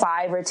literally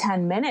 5 or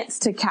 10 minutes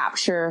to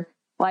capture.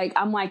 Like,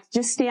 I'm like,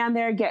 just stand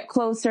there, get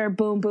closer,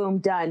 boom, boom,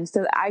 done.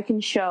 So that I can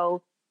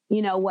show,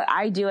 what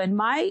I do. And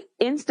my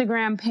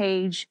Instagram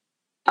page,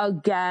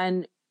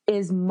 again,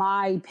 is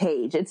my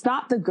page. It's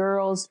not the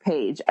girls'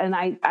 page. And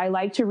I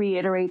like to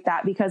reiterate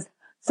that because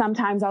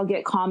sometimes I'll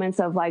get comments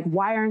of like,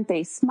 why aren't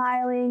they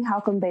smiling? How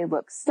come they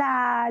look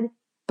sad?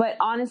 But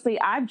honestly,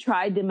 I've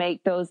tried to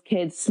make those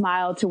kids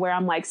smile to where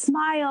I'm like,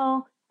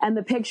 smile. And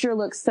the picture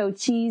looks so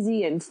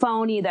cheesy and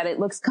phony that it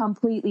looks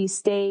completely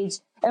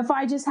staged. If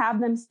I just have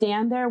them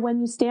stand there,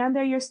 when you stand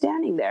there, you're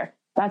standing there.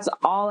 That's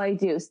all I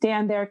do.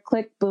 Stand there,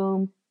 click,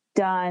 boom,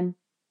 done.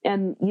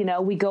 And,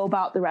 we go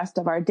about the rest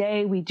of our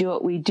day. We do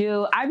what we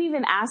do. I've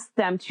even asked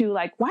them to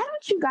like, why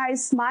don't you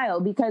guys smile?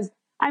 Because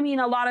a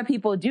lot of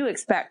people do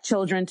expect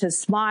children to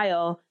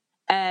smile.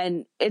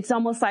 And it's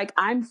almost like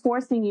I'm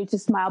forcing you to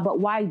smile, but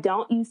why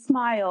don't you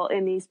smile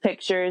in these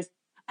pictures?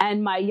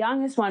 And my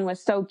youngest one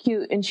was so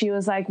cute. And she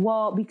was like,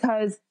 well,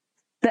 because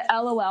the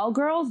LOL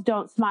girls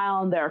don't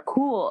smile and they're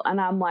cool.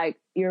 And I'm like,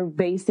 you're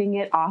basing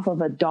it off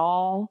of a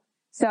doll.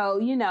 So,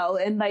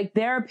 and like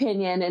their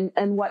opinion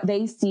and what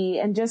they see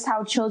and just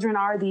how children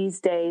are these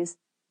days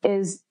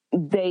is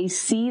they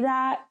see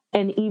that.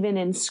 And even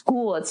in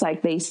school, it's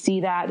like they see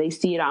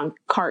it on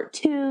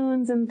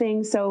cartoons and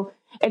things. So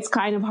it's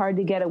kind of hard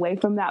to get away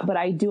from that. But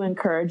I do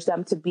encourage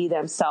them to be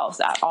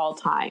themselves at all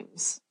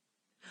times.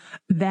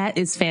 That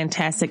is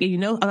fantastic.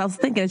 And, I was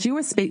thinking, as you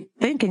were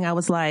thinking, I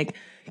was like,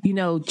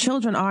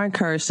 children are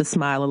encouraged to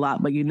smile a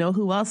lot, but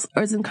who else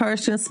is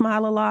encouraged to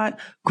smile a lot?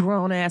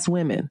 Grown ass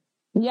women.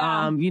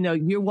 Yeah.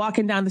 You're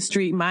walking down the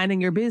street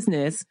minding your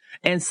business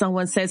and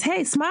someone says,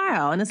 hey,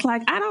 smile. And it's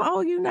like, I don't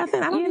owe you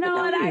nothing. I don't even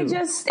know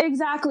you.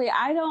 Exactly.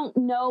 I don't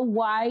know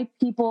why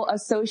people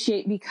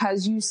associate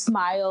because you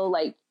smile,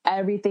 like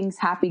everything's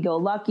happy go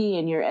lucky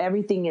and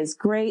everything is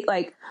great.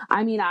 Like,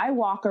 I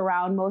walk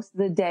around most of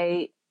the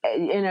day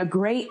in a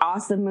great,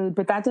 awesome mood,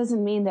 but that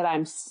doesn't mean that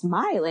I'm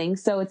smiling.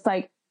 So it's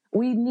like,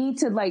 we need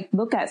to like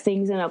look at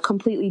things in a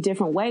completely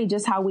different way,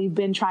 just how we've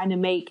been trying to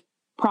make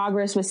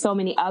progress with so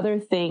many other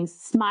things.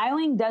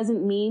 Smiling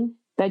doesn't mean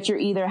that you're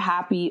either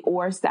happy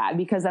or sad,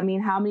 because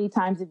how many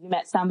times have you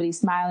met somebody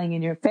smiling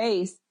in your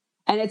face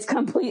and it's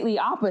completely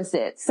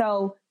opposite?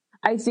 So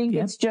I think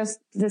It's just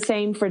the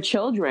same for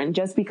children.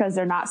 Just because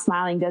they're not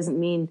smiling doesn't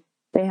mean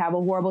they have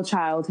a horrible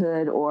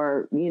childhood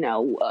or,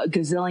 a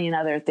gazillion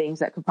other things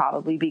that could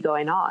probably be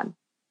going on.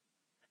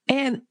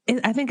 And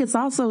I think it's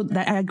also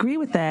that I agree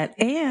with that.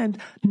 And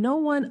no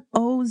one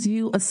owes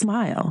you a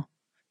smile.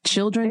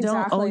 Children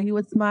don't owe you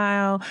a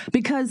smile,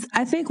 because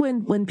I think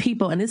when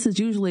people, and this is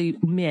usually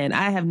men,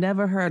 I have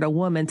never heard a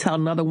woman tell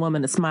another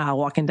woman to smile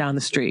walking down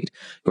the street,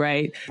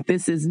 right?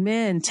 This is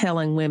men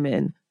telling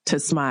women to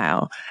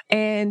smile.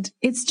 And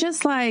it's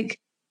just like,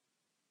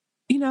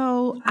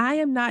 I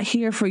am not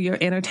here for your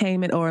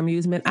entertainment or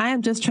amusement. I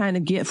am just trying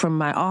to get from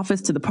my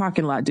office to the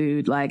parking lot,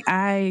 dude. Like,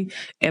 I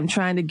am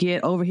trying to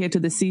get over here to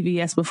the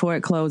CVS before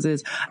it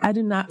closes. I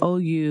do not owe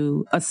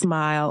you a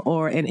smile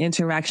or an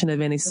interaction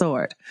of any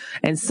sort.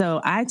 And so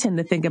I tend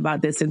to think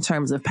about this in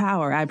terms of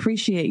power. I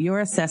appreciate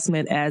your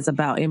assessment as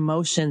about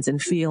emotions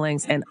and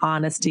feelings and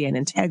honesty and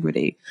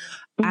integrity.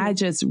 I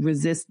just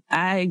resist.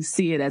 I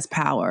see it as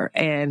power.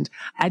 And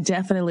I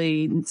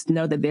definitely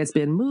know that there's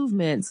been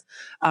movements,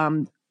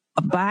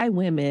 by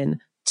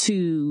women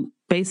to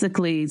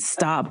basically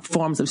stop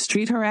forms of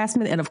street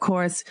harassment. And of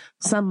course,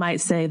 some might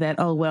say that,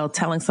 oh, well,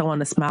 telling someone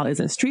to smile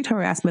isn't street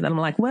harassment. And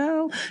I'm like,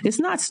 well, it's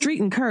not street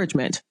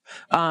encouragement.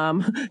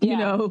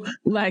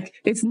 Like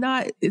it's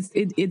not,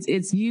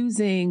 it's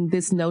using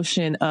this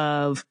notion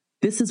of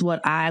this is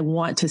what I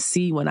want to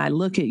see when I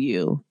look at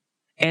you.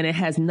 And it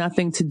has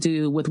nothing to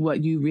do with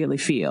what you really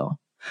feel.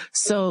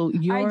 So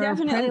I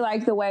definitely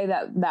like the way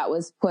that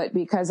was put,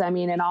 because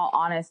in all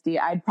honesty,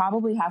 I'd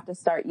probably have to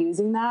start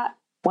using that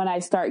when I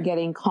start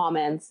getting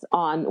comments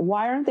on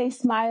why aren't they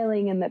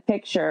smiling in the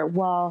picture?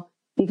 Well,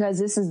 because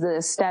this is the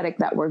aesthetic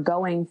that we're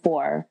going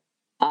for.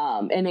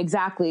 And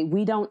exactly,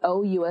 we don't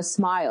owe you a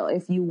smile.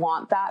 If you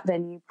want that,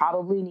 then you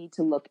probably need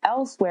to look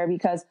elsewhere,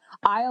 because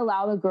I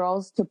allow the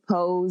girls to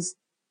pose,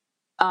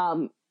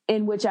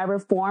 in whichever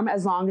form,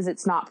 as long as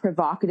it's not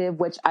provocative,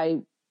 which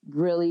I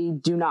really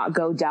do not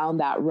go down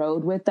that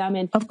road with them.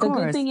 And the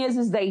good thing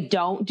is they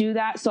don't do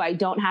that. So I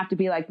don't have to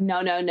be like,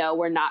 no,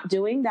 we're not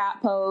doing that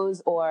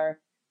pose. Or,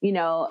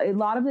 a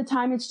lot of the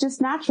time it's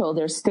just natural.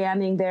 They're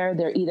standing there.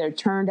 They're either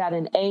turned at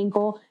an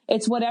angle.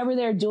 It's whatever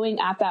they're doing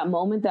at that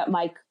moment that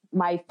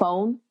my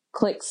phone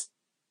clicks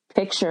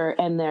picture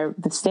and they're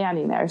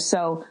standing there.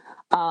 So,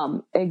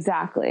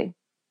 exactly.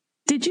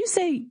 Did you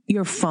say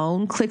your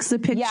phone clicks the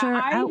picture?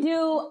 Yeah,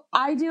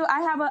 I do.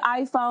 I have an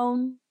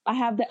iPhone. I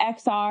have the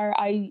XR.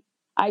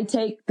 I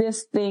take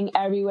this thing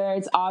everywhere.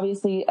 It's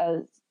obviously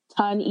a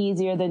ton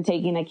easier than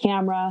taking a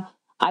camera.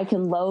 I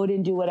can load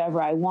and do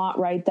whatever I want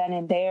right then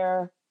and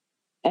there.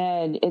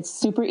 And it's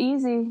super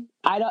easy.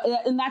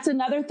 And that's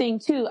another thing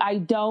too. I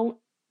don't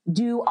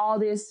do all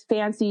this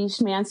fancy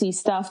schmancy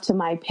stuff to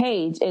my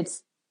page.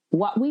 It's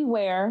what we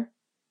wear,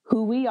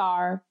 who we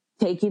are,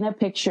 taking a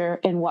picture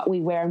in what we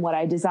wear and what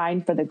I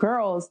designed for the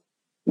girls,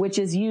 which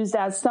is used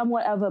as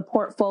somewhat of a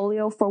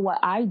portfolio for what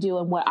I do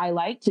and what I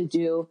like to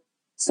do.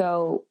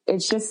 So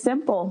it's just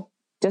simple,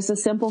 just a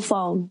simple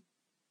phone.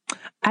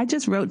 I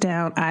just wrote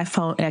down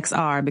iPhone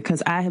XR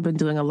because I have been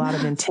doing a lot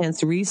of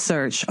intense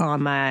research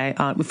on my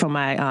for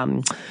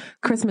my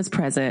Christmas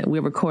present.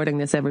 We're recording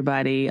this,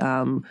 everybody,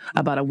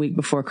 about a week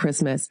before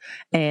Christmas.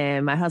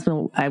 And my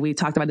husband, we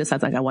talked about this. I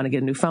was like, I want to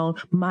get a new phone.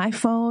 My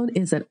phone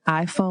is an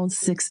iPhone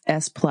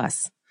 6S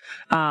Plus.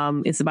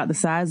 It's about the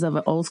size of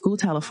an old school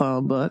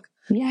telephone book.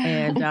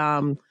 Yeah.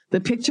 And the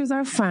pictures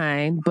are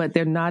fine, but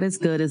they're not as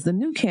good as the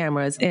new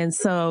cameras. And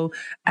so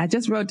I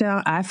just wrote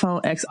down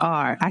iPhone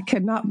XR. I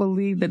cannot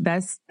believe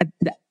that's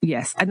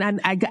yes.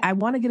 And I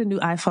want to get a new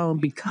iPhone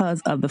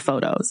because of the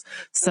photos.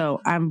 So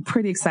I'm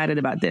pretty excited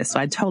about this. So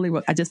I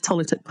just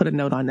totally put a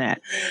note on that.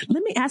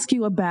 Let me ask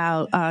you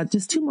about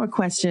just two more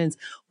questions.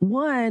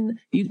 One,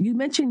 you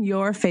mentioned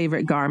your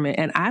favorite garment,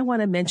 and I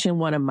want to mention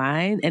one of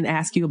mine and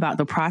ask you about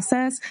the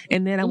process.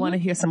 And then I want to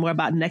hear some more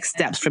about next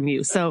steps from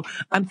you. So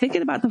I'm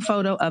thinking about the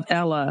photo of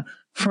Ella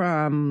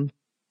from,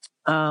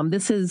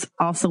 this is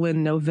also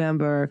in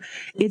November.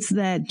 It's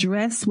that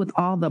dress with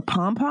all the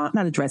pom-poms,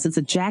 not a dress, it's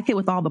a jacket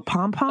with all the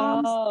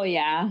pom-poms. Oh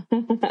yeah.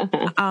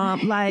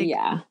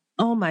 Yeah.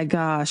 Oh my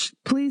gosh.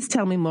 Please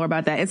tell me more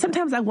about that. And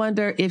sometimes I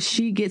wonder if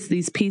she gets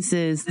these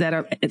pieces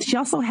she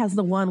also has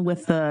the one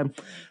with the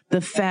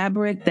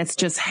fabric that's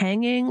just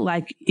hanging,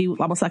 like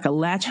almost like a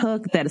latch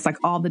hook, that it's like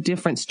all the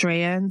different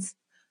strands.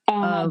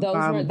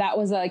 That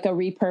was like a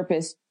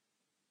repurposed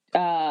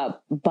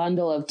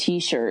bundle of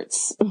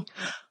t-shirts.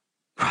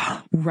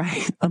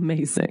 Right.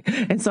 Amazing.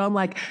 And so I'm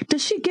like,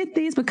 does she get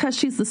these because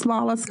she's the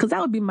smallest? Because that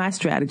would be my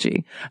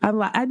strategy.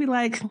 I'd be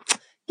like,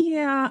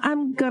 yeah,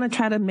 I'm going to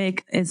try to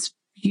make as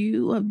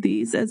few of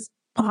these as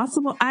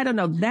possible. I don't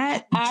know.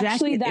 That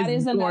actually, that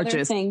is another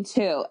gorgeous. Thing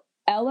too.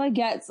 Ella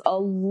gets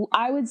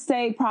I would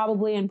say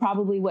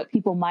probably what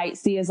people might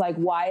see is like,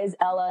 why is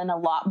Ella in a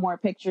lot more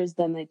pictures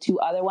than the two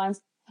other ones?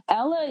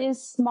 Ella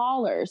is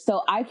smaller,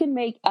 so I can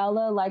make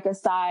Ella like a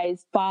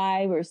size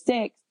 5 or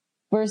 6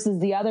 versus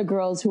the other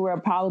girls who are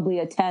probably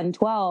a 10,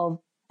 12.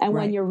 And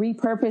when you're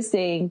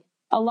repurposing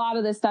a lot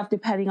of this stuff,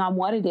 depending on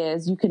what it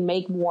is, you can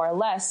make more or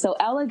less. So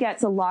Ella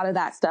gets a lot of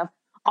that stuff,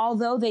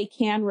 although they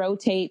can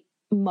rotate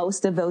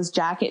most of those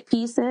jacket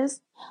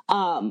pieces.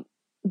 The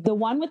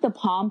one with the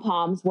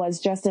pom-poms was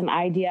just an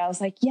idea. I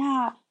was like,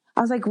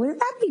 wouldn't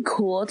that be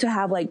cool to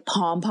have like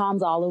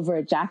pom-poms all over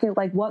a jacket?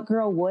 Like, what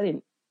girl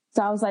wouldn't?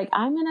 So I was like,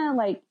 I'm going to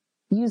like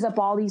use up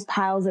all these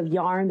piles of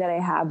yarn that I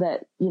have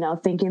that,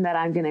 thinking that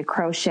I'm going to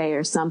crochet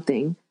or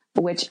something,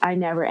 which I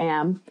never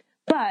am.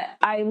 But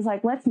I was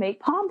like, let's make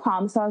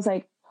pom-poms. So I was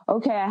like,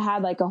 okay, I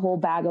had like a whole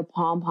bag of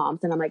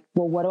pom-poms and I'm like,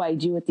 well, what do I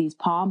do with these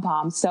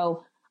pom-poms?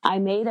 So I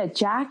made a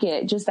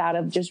jacket just out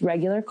of just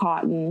regular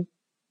cotton.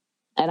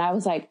 And I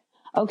was like,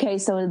 okay.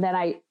 So then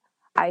I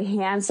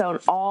hand sewn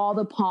all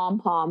the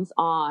pom-poms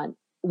on,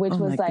 which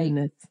was like,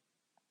 goodness,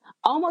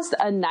 almost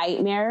a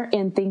nightmare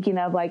in thinking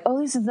of like, oh,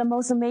 this is the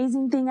most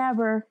amazing thing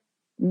ever,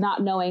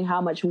 not knowing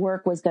how much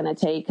work was going to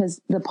take, because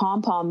the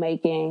pom-pom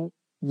making,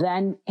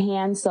 then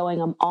hand sewing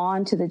them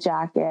onto the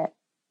jacket.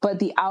 But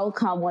the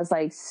outcome was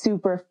like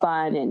super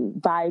fun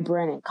and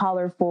vibrant and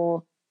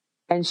colorful,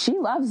 and she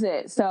loves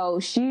it. So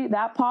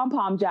that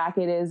pom-pom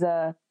jacket is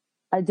a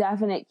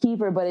definite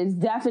keeper, but it's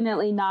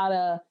definitely not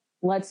a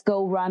let's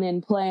go run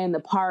and play in the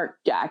park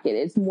jacket.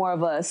 It's more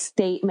of a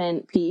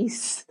statement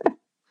piece.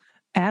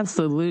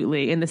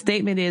 Absolutely. And the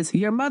statement is,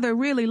 your mother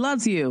really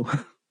loves you.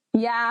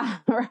 Yeah,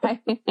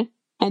 right.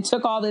 And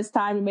took all this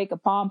time to make a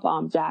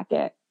pom-pom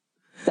jacket.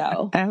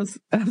 So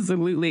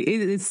absolutely.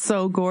 It is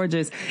so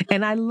gorgeous.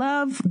 And I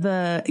love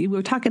we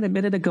were talking a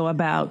minute ago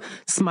about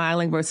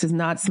smiling versus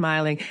not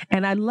smiling.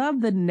 And I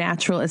love the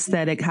natural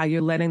aesthetic, how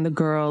you're letting the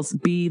girls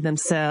be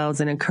themselves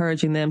and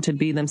encouraging them to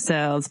be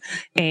themselves.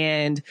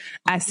 And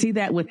I see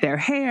that with their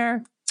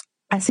hair.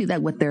 I see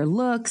that with their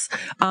looks.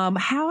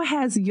 How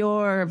has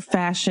your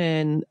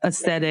fashion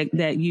aesthetic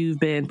that you've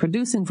been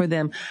producing for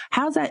them,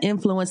 how's that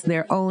influenced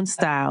their own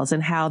styles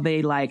and how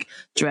they like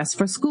dress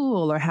for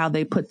school, or how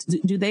they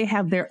do they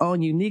have their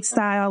own unique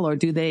style, or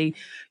do they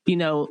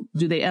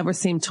ever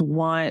seem to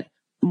want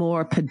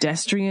more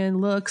pedestrian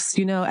looks?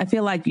 I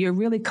feel like you're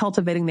really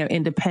cultivating their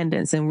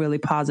independence in really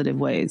positive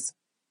ways.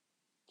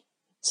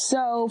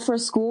 So for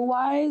school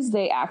wise,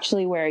 they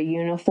actually wear a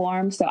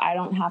uniform, so I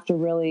don't have to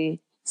really.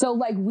 So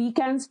like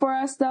weekends for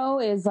us though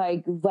is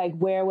like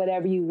wear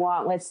whatever you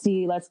want.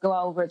 Let's go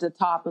over the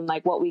top and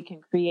like what we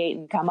can create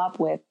and come up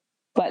with.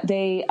 But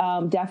they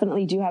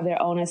definitely do have their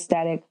own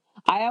aesthetic.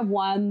 I have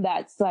one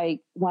that's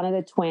like one of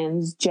the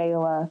twins,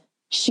 Jayla.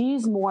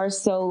 She's more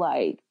so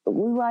like,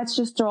 let's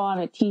just throw on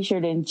a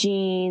t-shirt and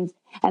jeans.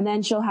 And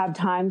then she'll have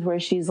times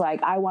where she's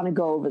like, I want to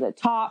go over the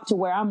top, to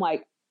where I'm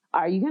like,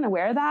 are you going to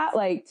wear that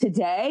like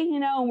today?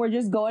 And we're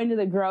just going to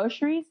the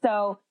grocery.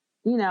 So,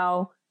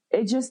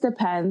 it just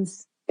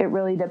depends. It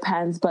really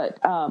depends. But,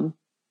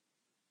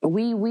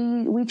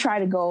 we try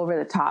to go over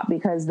the top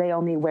because they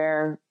only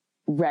wear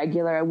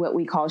regular, what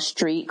we call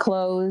street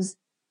clothes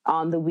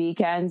on the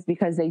weekends,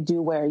 because they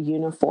do wear a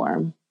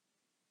uniform.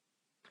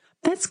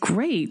 That's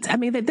great. I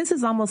mean, this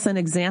is almost an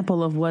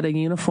example of what a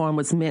uniform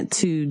was meant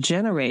to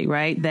generate,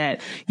 right?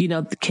 That,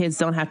 the kids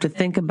don't have to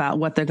think about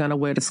what they're going to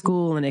wear to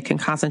school, and they can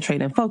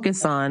concentrate and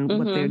focus on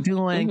what they're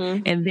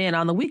doing. And then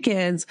on the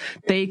weekends,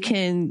 they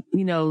can,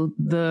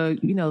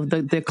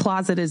 the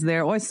closet is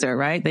their oyster,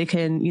 right? They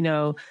can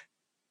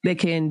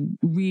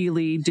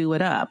really do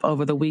it up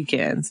over the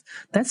weekends.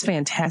 That's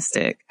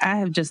fantastic. I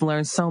have just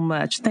learned so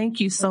much. Thank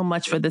you so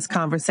much for this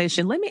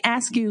conversation. Let me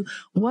ask you,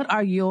 what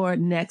are your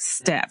next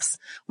steps?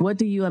 What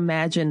do you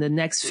imagine the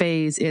next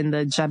phase in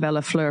the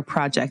Jabella Fleur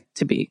project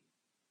to be?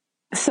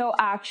 So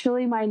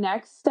actually my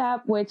next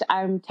step, which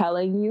I'm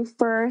telling you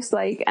first,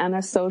 like on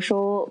a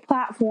social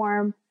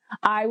platform,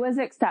 I was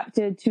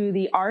accepted to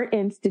the Art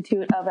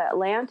Institute of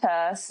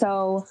Atlanta.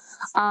 So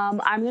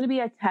I'm going to be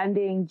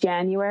attending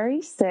January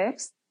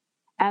 6th.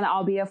 And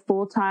I'll be a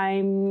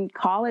full-time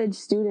college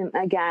student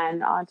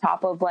again, on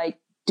top of like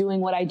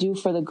doing what I do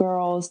for the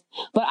girls.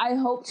 But I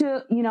hope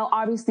to,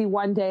 obviously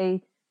one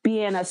day be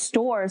in a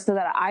store so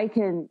that I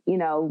can,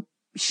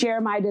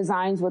 share my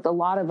designs with a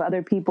lot of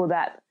other people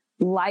that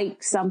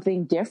like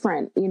something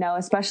different,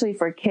 especially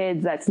for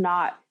kids that's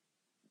not,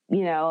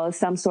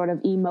 some sort of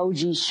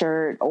emoji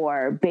shirt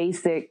or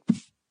basic,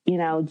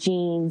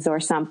 jeans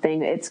or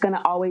something. It's going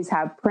to always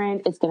have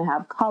print. It's going to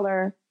have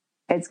color.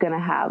 It's going to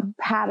have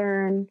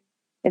pattern.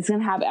 It's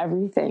going to have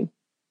everything.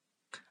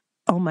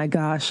 Oh my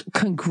gosh.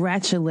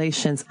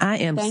 Congratulations. I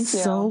am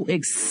so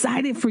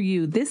excited for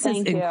you. This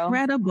is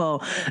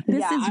incredible.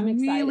 This is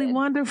really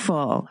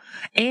wonderful.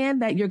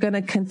 And that you're going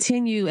to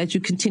continue, as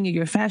you continue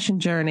your fashion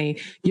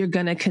journey, you're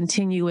going to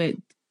continue it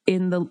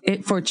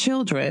for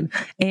children.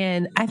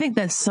 And I think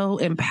that's so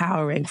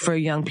empowering for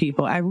young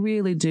people. I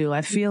really do.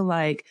 I feel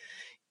like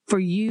for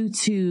you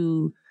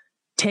to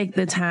take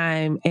the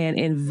time and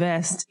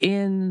invest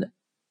in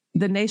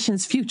the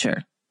nation's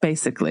future,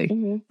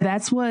 basically.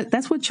 That's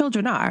what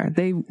children are.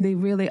 They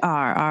really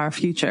are our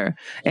future.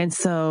 And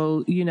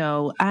so,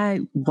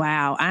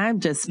 I'm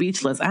just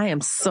speechless. I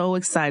am so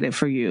excited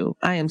for you.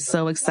 I am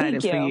so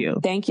excited for you.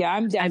 Thank you.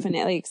 I'm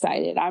definitely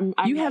excited.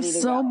 You have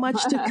so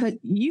much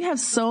you have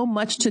so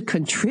much to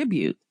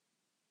contribute.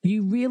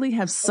 You really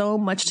have so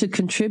much to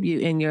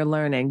contribute in your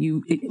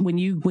learning. When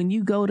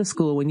you go to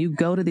school, when you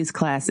go to these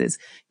classes,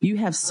 you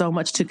have so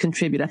much to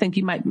contribute. I think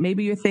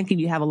maybe you're thinking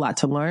you have a lot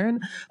to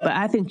learn, but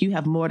I think you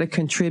have more to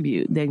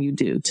contribute than you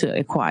do to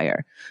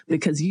acquire,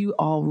 because you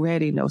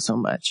already know so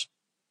much.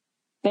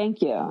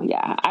 Thank you.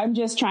 Yeah. I'm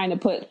just trying to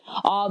put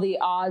all the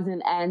odds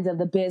and ends of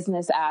the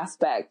business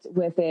aspect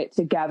with it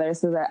together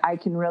so that I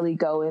can really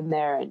go in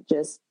there and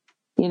just,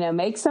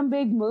 make some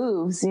big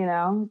moves,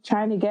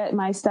 trying to get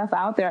my stuff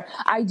out there.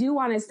 I do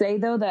want to say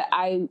though, that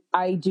I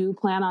do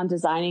plan on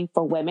designing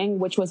for women,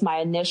 which was my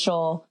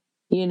initial,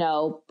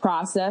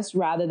 process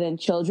rather than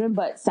children.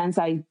 But since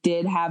I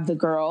did have the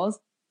girls,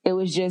 it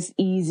was just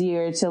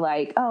easier to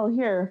like, oh,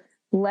 here,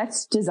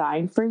 let's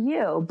design for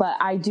you. But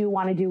I do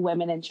want to do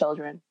women and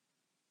children.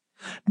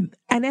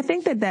 And I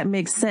think that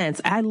makes sense.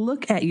 I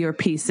look at your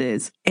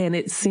pieces and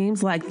it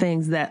seems like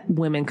things that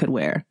women could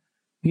wear,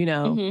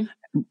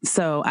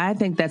 So I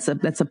think that's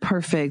a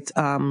perfect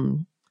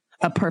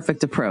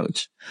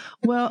approach.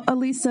 Well,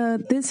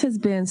 Alisa, this has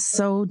been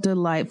so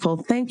delightful.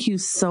 Thank you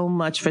so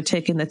much for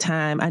taking the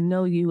time. I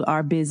know you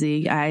are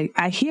busy.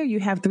 I hear you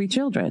have 3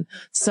 children.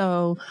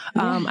 So,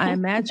 I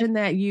imagine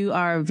that you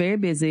are very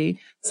busy.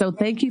 So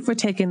thank you for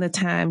taking the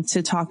time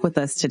to talk with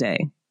us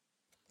today.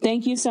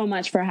 Thank you so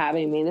much for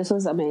having me. This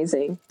was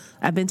amazing.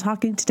 I've been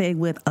talking today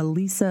with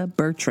Alisa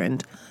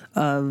Bertrand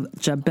of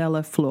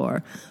Jabella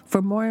Fleur.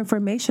 For more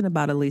information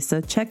about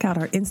Alisa, check out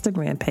her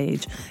Instagram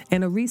page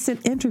and a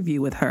recent interview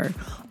with her,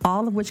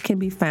 all of which can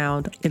be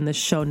found in the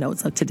show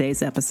notes of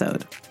today's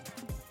episode.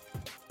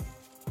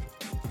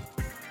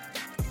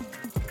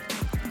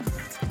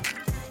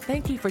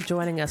 Thank you for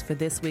joining us for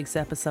this week's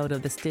episode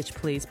of the Stitch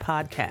Please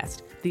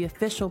podcast, the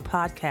official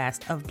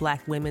podcast of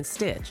Black Women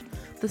Stitch,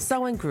 the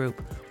sewing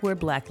group where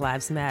Black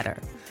Lives Matter.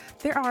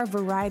 There are a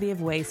variety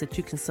of ways that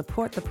you can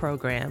support the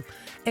program,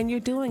 and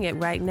you're doing it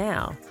right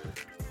now.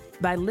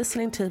 By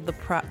listening to the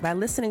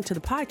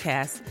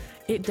podcast,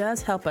 it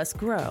does help us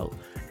grow.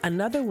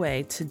 Another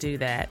way to do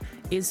that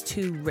is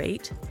to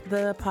rate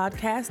the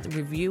podcast,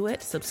 review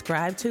it,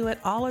 subscribe to it.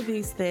 All of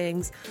these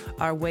things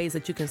are ways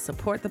that you can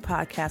support the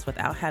podcast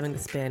without having to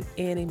spend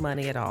any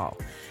money at all.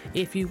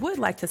 If you would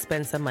like to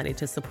spend some money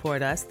to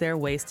support us, there are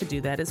ways to do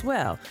that as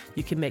well.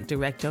 You can make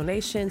direct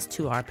donations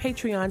to our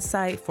Patreon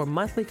site for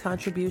monthly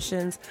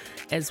contributions,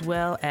 as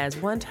well as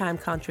one-time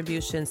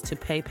contributions to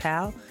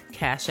PayPal,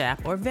 Cash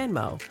App, or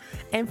Venmo.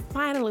 And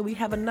finally, we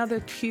have another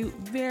cute,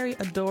 very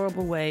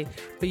adorable way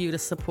for you to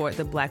support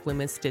the Black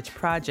Women Stitch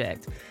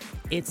project.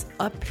 It's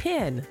a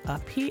pin, a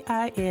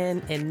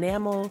PIN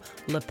enamel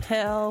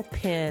lapel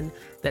pin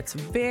that's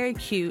very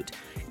cute.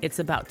 It's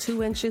about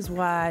 2 inches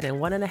wide and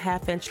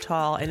 1.5 inch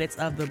tall, and it's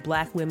of the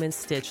Black Women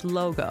Stitch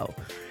logo.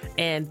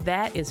 And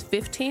that is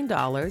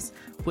 $15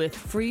 with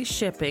free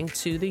shipping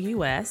to the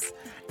U.S.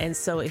 And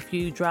so if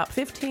you drop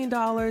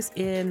 $15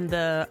 in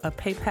the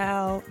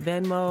PayPal,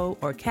 Venmo,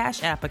 or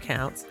Cash App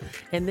accounts,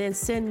 and then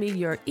send me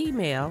your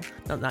email,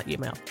 no, not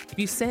email, if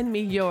you send me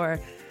your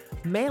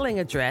mailing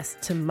address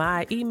to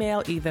my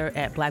email, either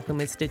at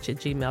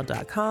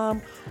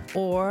blackwomenstitch@gmail.com,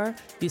 or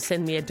you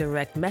send me a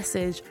direct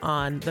message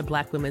on the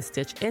Black Women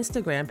Stitch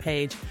Instagram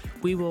page,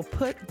 we will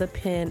put the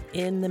pin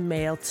in the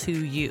mail to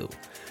you.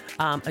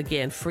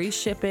 Again, free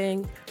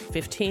shipping,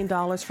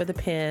 $15 for the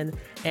pin,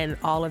 and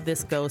all of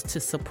this goes to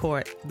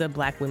support the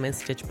Black Women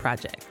Stitch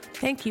Project.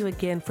 Thank you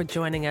again for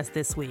joining us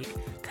this week.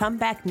 Come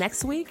back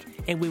next week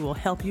and we will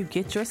help you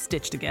get your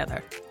stitch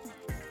together.